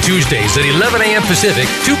 Listen Tuesdays at 11 a.m. Pacific,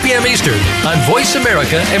 2 p.m. Eastern on Voice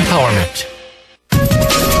America Empowerment.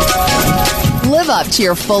 Live up to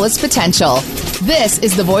your fullest potential. This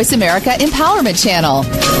is the Voice America Empowerment Channel.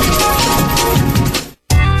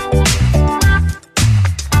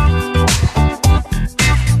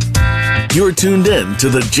 You're tuned in to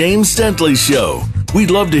The James Dentley Show. We'd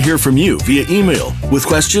love to hear from you via email with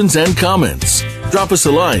questions and comments. Drop us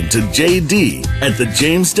a line to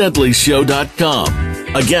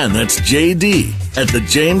jd@thejamesdentleyshow.com. Again, that's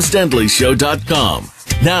jd@thejamesdentleyshow.com.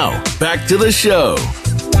 Now, back to the show.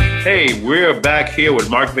 Hey, we're back here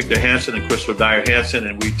with Mark Victor Hansen and Crystal Dyer Hansen,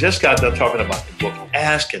 and we just got done talking about the book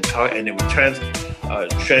Ask and Talk, and then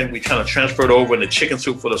we kind of transferred over into Chicken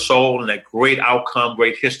Soup for the Soul and that great outcome,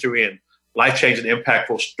 great history, and life-changing,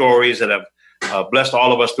 impactful stories that have blessed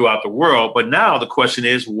all of us throughout the world. But now the question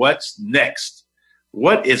is, what's next?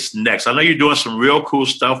 What is next? I know you're doing some real cool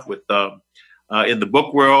stuff with in the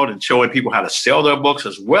book world and showing people how to sell their books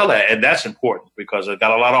as well, and that's important because I've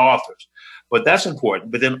got a lot of authors. But that's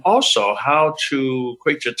important. But then also how to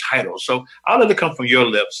create your title. So I'll let it come from your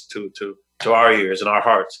lips to our ears and our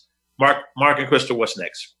hearts. Mark and Crystal, what's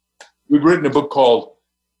next? We've written a book called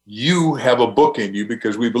You Have a Book in You,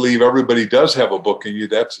 because we believe everybody does have a book in you.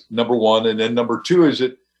 That's number one. And then number two is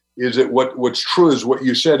what's true is what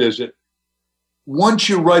you said, is that once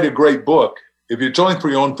you write a great book, if it's only for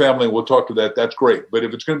your own family, we'll talk to that, that's great. But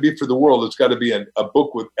if it's going to be for the world, it's got to be a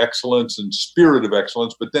book with excellence and spirit of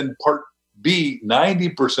excellence. But then part B,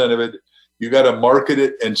 90% of it, you got to market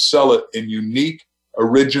it and sell it in unique,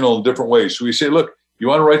 original, and different ways. So we say, look, you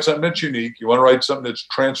want to write something that's unique, you want to write something that's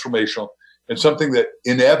transformational, and something that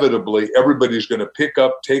inevitably everybody's going to pick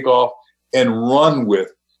up, take off, and run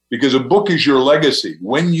with. because a book is your legacy.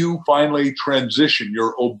 When you finally transition,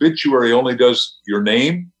 your obituary only does your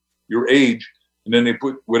name, your age, and then they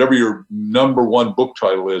put whatever your number one book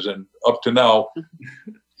title is. And up to now,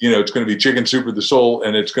 it's going to be Chicken Soup for the Soul,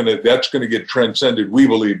 and that's going to get transcended, we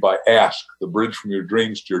believe, by Ask, the bridge from your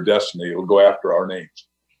dreams to your destiny. It'll go after our names.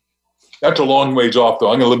 That's a long ways off,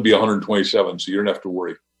 though. I'm going to live to be 127, so you don't have to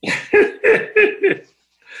worry.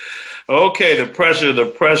 Okay, the pressure.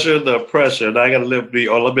 And I got to live be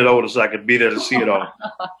a little bit older so I can be there to see it all.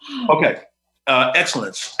 Okay,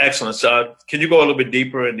 excellence. Can you go a little bit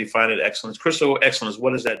deeper and define it? Excellence, Crystal. Excellence.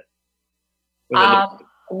 What is that?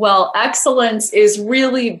 Well, excellence is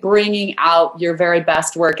really bringing out your very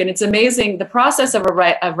best work, and it's amazing. The process of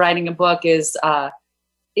writing a book is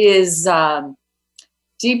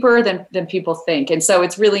deeper than people think, and so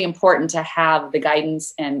it's really important to have the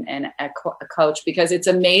guidance and a coach, because it's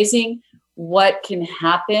amazing what can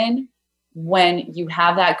happen when you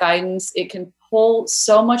have that guidance. It can pull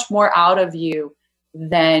so much more out of you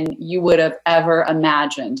than you would have ever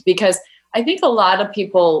imagined, because I think a lot of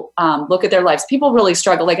people look at their lives. People really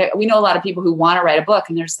struggle. Like, we know a lot of people who want to write a book,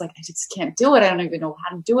 and they're just like, I just can't do it. I don't even know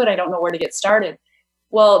how to do it. I don't know where to get started.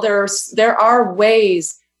 Well, there are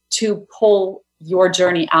ways to pull your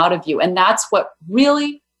journey out of you. And that's what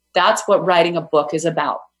writing a book is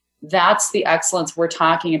about. That's the excellence we're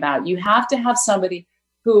talking about. You have to have somebody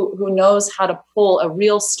who knows how to pull a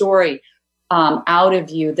real story out of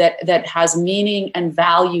you that has meaning and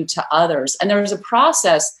value to others. And there's a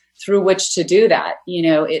process through which to do that.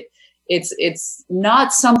 It's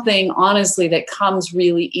not something, honestly, that comes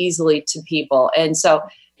really easily to people. And so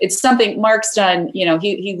it's something Mark's done.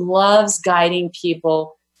 He loves guiding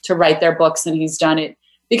people to write their books, and he's done it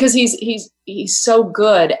because he's so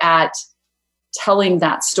good at telling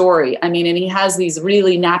that story. I mean, and he has these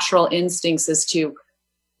really natural instincts as to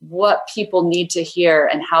what people need to hear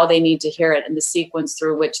and how they need to hear it and the sequence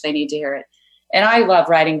through which they need to hear it. And I love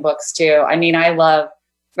writing books too. I mean, I love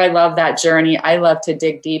that journey. I love to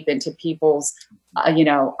dig deep into people's,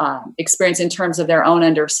 experience in terms of their own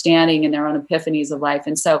understanding and their own epiphanies of life.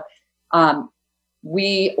 And so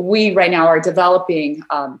we right now are developing,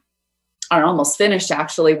 are almost finished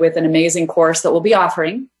actually, with an amazing course that we'll be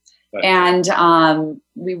offering. Right. And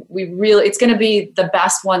we really, it's going to be the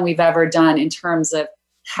best one we've ever done in terms of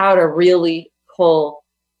how to really pull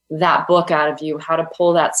that book out of you, how to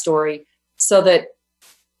pull that story so that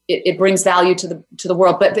it brings value to the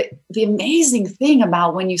world. But the amazing thing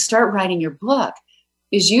about when you start writing your book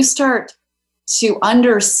is you start to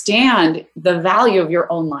understand the value of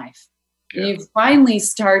your own life. Yeah. You finally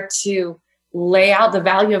start to lay out the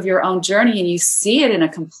value of your own journey, and you see it in a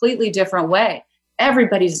completely different way.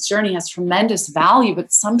 Everybody's journey has tremendous value,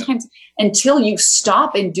 but sometimes until you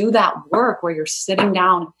stop and do that work where you're sitting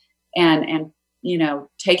down and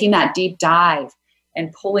taking that deep dive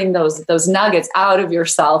and pulling those nuggets out of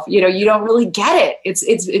yourself, you don't really get it.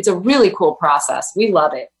 It's a really cool process. We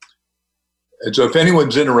love it. And so if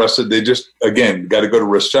anyone's interested, they just, again, got to go to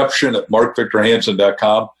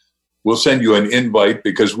reception@markvictorhansen.com. We'll send you an invite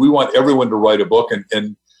because we want everyone to write a book.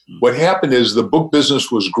 And what happened is the book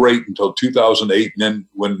business was great until 2008. And then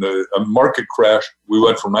when the market crashed, we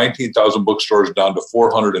went from 19,000 bookstores down to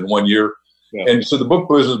 400 in 1 year. Yeah. And so the book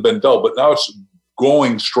business has been dull, but now it's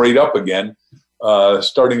going straight up again,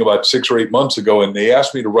 starting about 6 or 8 months ago. And they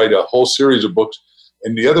asked me to write a whole series of books.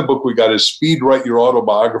 And the other book we got is Speed Write Your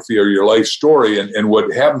Autobiography or Your Life Story. And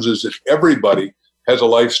what happens is that everybody has a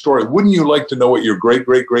life story. Wouldn't you like to know what your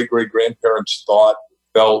great-great-great-great-grandparents thought,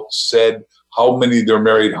 felt, said, how many they're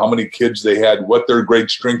married, how many kids they had, what their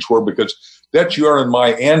great strengths were? Because that's your and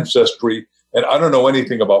my ancestry. And I don't know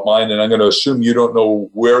anything about mine. And I'm going to assume you don't know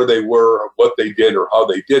where they were, or what they did, or how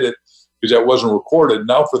they did it, because that wasn't recorded.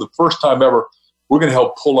 Now, for the first time ever, we're going to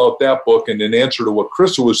help pull out that book. And in answer to what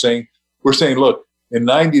Crystal was saying, we're saying, look, in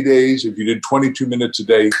 90 days, if you did 22 minutes a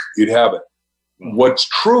day, you'd have it. Mm-hmm. What's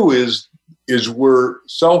true is we're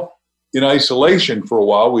in isolation for a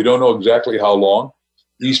while. We don't know exactly how long,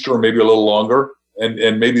 Easter, maybe a little longer,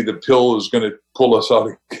 and maybe the pill is going to pull us out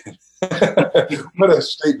again. What a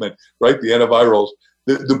statement, right? The antivirals.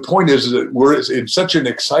 The point is that we're in such an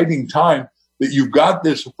exciting time that you've got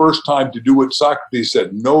this first time to do what Socrates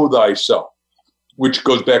said, know thyself, which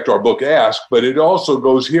goes back to our book, Ask, but it also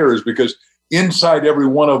goes here is because inside every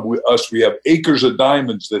one of us, we have acres of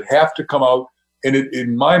diamonds that have to come out. And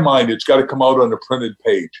in my mind, it's got to come out on a printed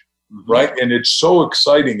page, right? And it's so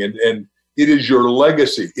exciting. And it is your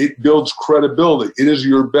legacy. It builds credibility. It is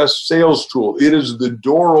your best sales tool. It is the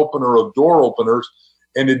door opener of door openers.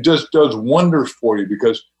 And it just does wonders for you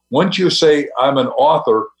because once you say, I'm an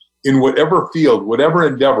author, in whatever field, whatever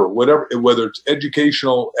endeavor, whether it's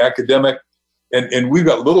educational, academic, and we've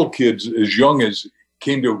got little kids as young as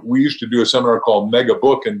we used to do a seminar called Mega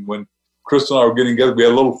Book, and when Crystal and I were getting together, we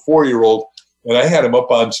had a little 4-year-old, and I had him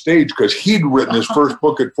up on stage because he'd written his first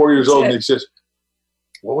book at 4 years old, and he says,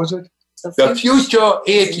 what was it? The future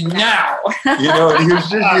is now. You know, and he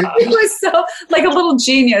was so like a little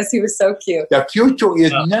genius. He was so cute. The future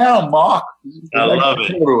is now, Mark. I love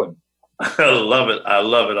it. I love it. I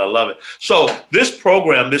love it. I love it. So this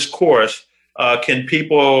program, this course, can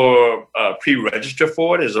people pre-register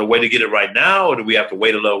for it? Is there a way to get it right now, or do we have to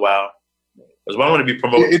wait a little while? Because I want to be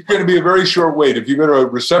promoted. It's going to be a very short wait. If you go to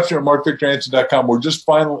reception@markvictorhansen.com, we're just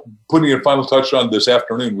putting a final touch on this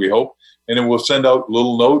afternoon, we hope. And then we'll send out a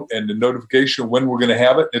little note and a notification of when we're going to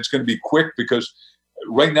have it. It's going to be quick because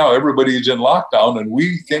right now everybody is in lockdown, and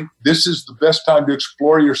we think this is the best time to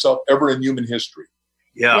explore yourself ever in human history.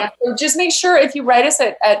 Yeah. So just make sure if you write us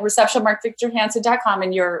at reception@markvictorhansen.com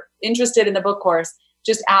and you're interested in the book course,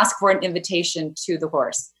 just ask for an invitation to the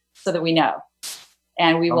course so that we know.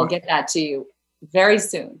 And we will get that to you very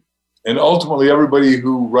soon. And ultimately, everybody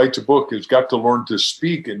who writes a book has got to learn to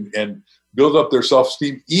speak and build up their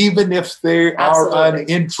self-esteem, even if they are an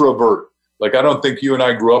introvert. Like, I don't think you and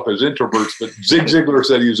I grew up as introverts, but Zig Ziglar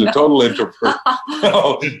said he was a total introvert.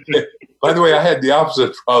 No. By the way, I had the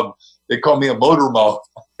opposite problem. They called me a motor mouth,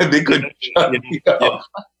 and they couldn't shut me up.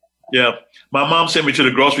 Yeah. My mom sent me to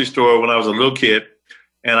the grocery store when I was a little kid,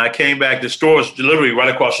 and I came back. The store was literally right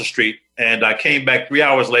across the street, and I came back 3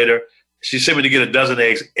 hours later. She sent me to get a dozen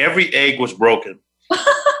eggs. Every egg was broken.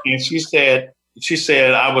 And she said,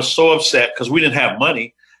 I was so upset because we didn't have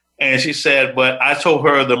money. And she said, but I told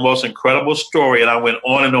her the most incredible story, and I went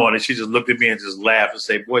on, and she just looked at me and just laughed and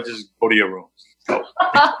said, boy, just go to your room. So.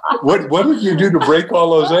 What did you do to break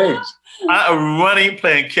all those eggs? I was running,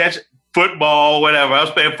 playing catch, football, whatever. I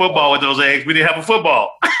was playing football with those eggs. We didn't have a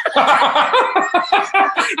football.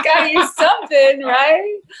 Got you something,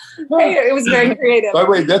 right? Hey, it was very creative. By the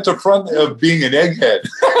way, that's a front of being an egghead.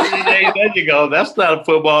 There you go. That's not a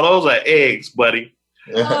football. Those are eggs, buddy.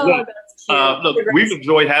 Oh, look, we've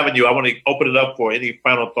enjoyed having you. I want to open it up for any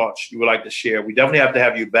final thoughts you would like to share. We definitely have to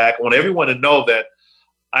have you back. I want everyone to know that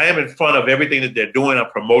I am in front of everything that they're doing. I'm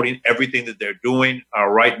promoting everything that they're doing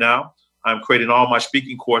right now. I'm creating all my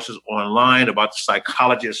speaking courses online about the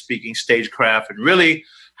psychology of speaking, stagecraft, and really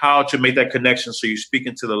how to make that connection so you speak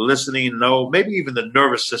into the listening, maybe even the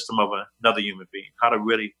nervous system of another human being, how to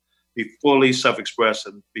really be fully self-expressed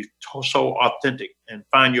and be so authentic and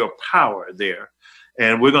find your power there.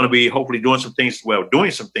 And we're going to be hopefully doing some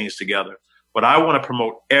things together. But I want to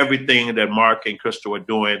promote everything that Mark and Crystal are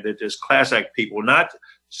doing, that is class act people, not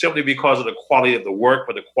simply because of the quality of the work,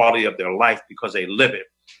 but the quality of their life because they live it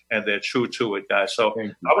and they're true to it, guys. So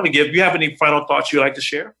I'm going to do you have any final thoughts you'd like to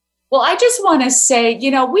share? Well, I just want to say,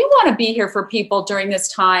 we want to be here for people during this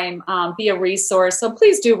time, be a resource. So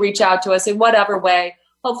please do reach out to us in whatever way.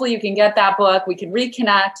 Hopefully you can get that book. We can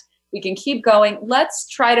reconnect. We can keep going. Let's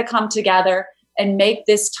try to come together and make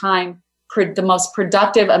this time the most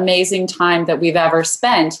productive, amazing time that we've ever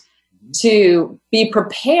spent to be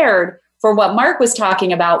prepared for what Mark was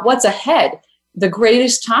talking about, what's ahead, the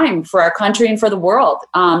greatest time for our country and for the world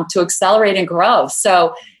to accelerate and grow.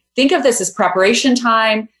 So think of this as preparation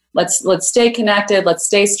time. Let's stay connected. Let's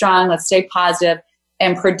stay strong. Let's stay positive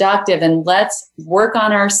and productive. And let's work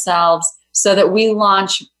on ourselves so that we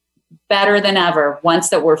launch better than ever once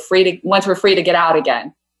we're free to get out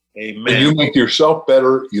again. Amen. And you make yourself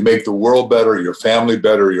better, you make the world better, your family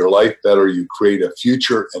better, your life better. You create a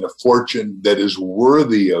future and a fortune that is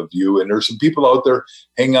worthy of you. And there's some people out there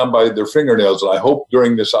hanging on by their fingernails. And I hope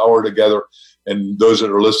during this hour together, and those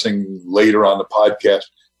that are listening later on the podcast,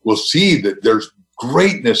 will see that there's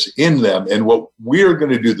greatness in them. And what we're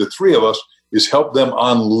going to do, the three of us, is help them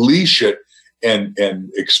unleash it and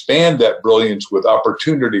expand that brilliance with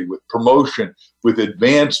opportunity, with promotion, with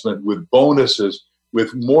advancement, with bonuses,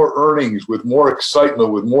 with more earnings, with more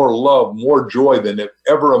excitement, with more love, more joy than they've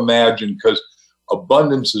ever imagined, because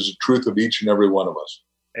abundance is the truth of each and every one of us.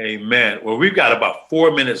 Amen. Well, we've got about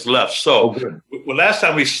 4 minutes left. So, last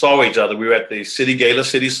time we saw each other, we were at the City Gala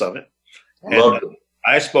City Summit. Loved it.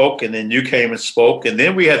 I spoke, and then you came and spoke, and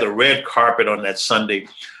then we had the red carpet on that Sunday.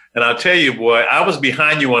 And I'll tell you, boy, I was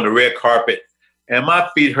behind you on the red carpet, and my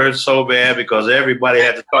feet hurt so bad because everybody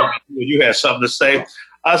had to talk to you. You had something to say.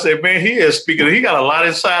 I said, man, he is speaking. He got a lot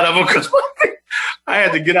inside of him because I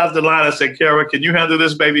had to get out the line and say, Kara, can you handle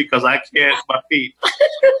this, baby? Because I can't, my feet.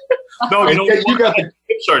 No, you got the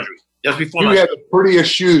hip surgery just before. You had the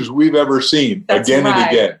prettiest shoes we've ever seen. That's again right.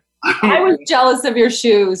 and again. I was jealous of your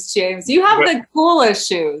shoes, James. You have the coolest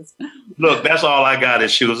shoes. Look, that's all I got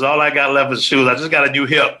is shoes. All I got left is shoes. I just got a new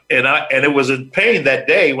hip, and it was in pain that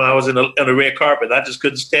day when I was on the red carpet. I just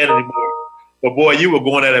couldn't stand it anymore. But boy, you were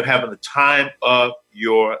going at it having the time of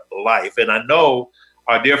your life. And I know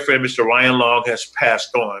our dear friend Mr. Ryan Long has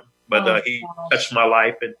passed on, but he touched my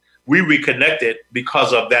life, and we reconnected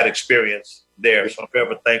because of that experience there. So I'm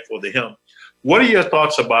forever thankful to him. What are your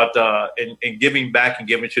thoughts about in giving back and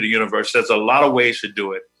giving to the universe? There's a lot of ways to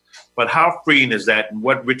do it, but how freeing is that, and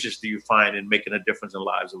what riches do you find in making a difference in the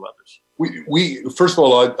lives of others? We first of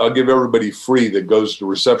all, I'll give everybody free that goes to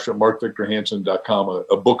reception@markvictorhansen.com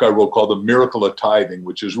a book I wrote called The Miracle of Tithing,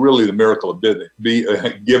 which is really the miracle of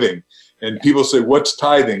giving. And people say, what's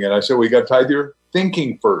tithing? And I say, well, you got to tithe your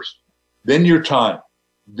thinking first, then your time,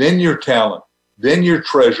 then your talent, then your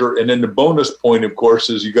treasure. And then the bonus point, of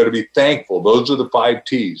course, is you got to be thankful. Those are the 5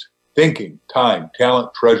 T's: thinking, time,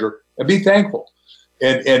 talent, treasure, and be thankful.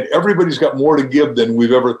 And everybody's got more to give than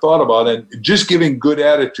we've ever thought about. And just giving good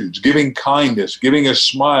attitudes, giving kindness, giving a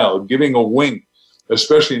smile, giving a wink,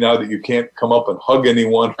 especially now that you can't come up and hug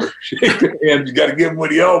anyone or shake their hand, you got to give them with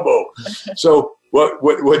the elbow. So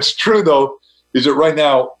what's true, though, is that right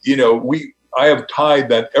now, I have tied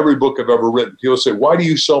that every book I've ever written. People say, why do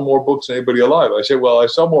you sell more books than anybody alive? I say, well, I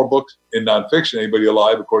sell more books in nonfiction than anybody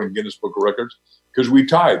alive, according to Guinness Book of Records, because we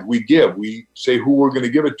tithe, we give, we say who we're going to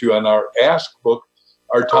give it to. On our Ask book,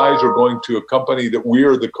 our tithes are going to a company that we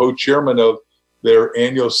are the co-chairman of their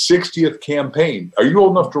annual 60th campaign. Are you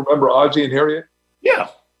old enough to remember Ozzie and Harriet? Yeah.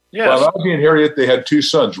 Yes. Well, Ozzie and Harriet, they had 2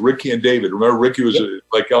 sons, Ricky and David. Remember, Ricky was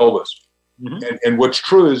like Elvis. Mm-hmm. And what's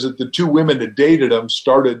true is that the 2 women that dated him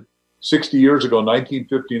started 60 years ago,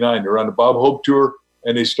 1959. They're on the Bob Hope tour,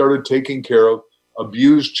 and they started taking care of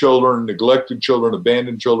abused children, neglected children,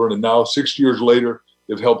 abandoned children. And now, 60 years later,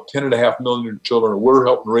 they've helped 10.5 million children. And we're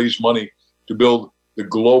helping raise money to build the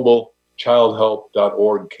global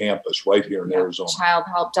childhelp.org campus right here in Arizona.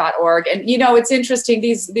 Childhelp.org. And, it's interesting.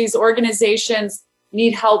 These organizations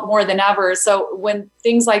need help more than ever. So when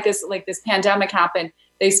things like this pandemic happened,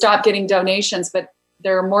 they stopped getting donations, but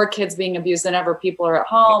there are more kids being abused than ever. People are at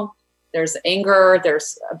home. There's anger,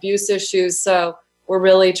 there's abuse issues. So we're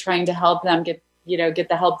really trying to help them get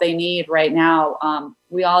the help they need right now.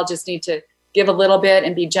 We all just need to give a little bit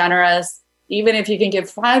and be generous. Even if you can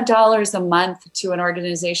give $5 a month to an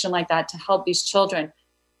organization like that to help these children,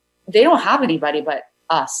 they don't have anybody but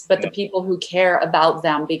us, but the people who care about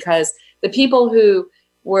them, because the people who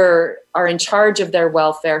are in charge of their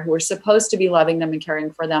welfare, who are supposed to be loving them and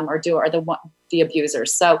caring for them, are the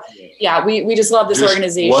abusers. So we just love this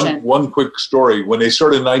organization. One quick story. When they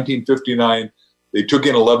started in 1959, they took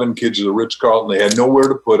in 11 kids to the Ritz-Carlton. They had nowhere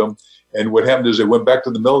to put them. And what happened is they went back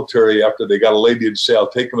to the military after they got a lady to say, I'll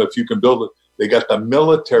take them if you can build it. They got the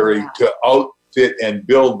military to outfit and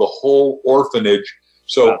build the whole orphanage.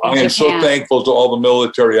 So I am so thankful to all the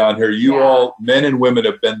military on here. You all, men and women,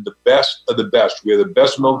 have been the best of the best. We have the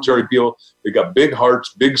best military people. They got big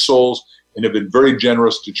hearts, big souls, and have been very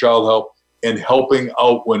generous to Child Help and helping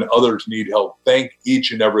out when others need help. Thank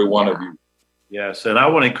each and every one of you. Yes, and I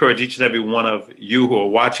want to encourage each and every one of you who are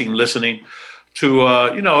watching, listening,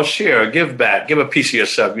 to share, give back, give a piece of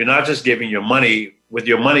yourself. You're not just giving your money. With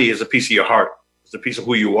your money is a piece of your heart. It's a piece of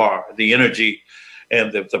who you are, the energy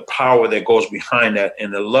and the power that goes behind that,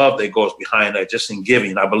 and the love that goes behind that, just in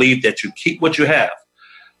giving. I believe that you keep what you have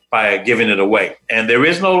by giving it away. And there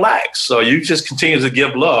is no lack. So you just continue to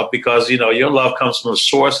give love, because, your love comes from the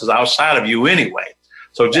sources outside of you anyway.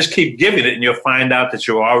 So just keep giving it, and you'll find out that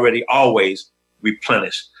you're already always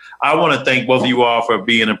replenished. I want to thank both of you all for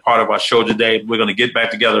being a part of our show today. We're going to get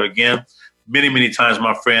back together again many, many times,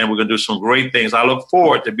 my friend. We're going to do some great things. I look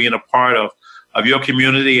forward to being a part of your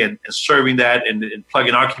community and serving that and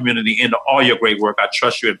plugging our community into all your great work. I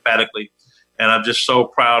trust you emphatically, and I'm just so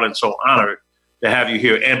proud and so honored to have you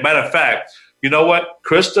here. And matter of fact, you know what,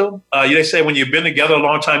 Crystal, they say when you've been together a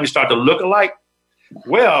long time, you start to look alike.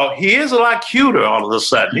 Well, he is a lot cuter all of a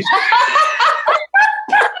sudden.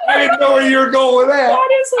 I didn't know where you were going with that. That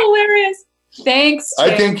is hilarious. Thanks, Jim.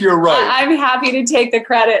 I think you're right. I'm happy to take the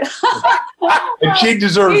credit. And she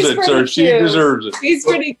deserves it, sir. She deserves it. He's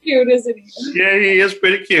pretty cute, isn't he? Yeah, he is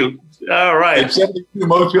pretty cute. All right. Except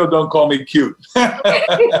most people don't call me cute. Well,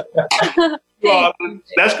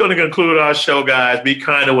 that's going to conclude our show, guys. Be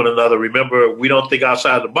kind to one another. Remember, we don't think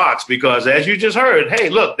outside the box, because as you just heard, hey,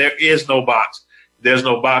 look, there is no box. There's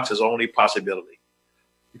no box. There's only possibility.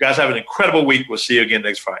 You guys have an incredible week. We'll see you again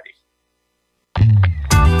next Friday.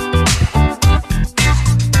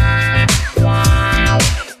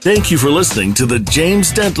 Thank you for listening to The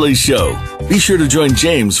James Dentley Show. Be sure to join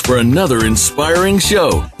James for another inspiring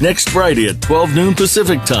show next Friday at 12 noon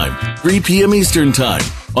Pacific Time, 3 p.m. Eastern Time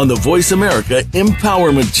on the Voice America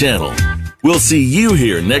Empowerment Channel. We'll see you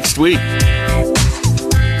here next week.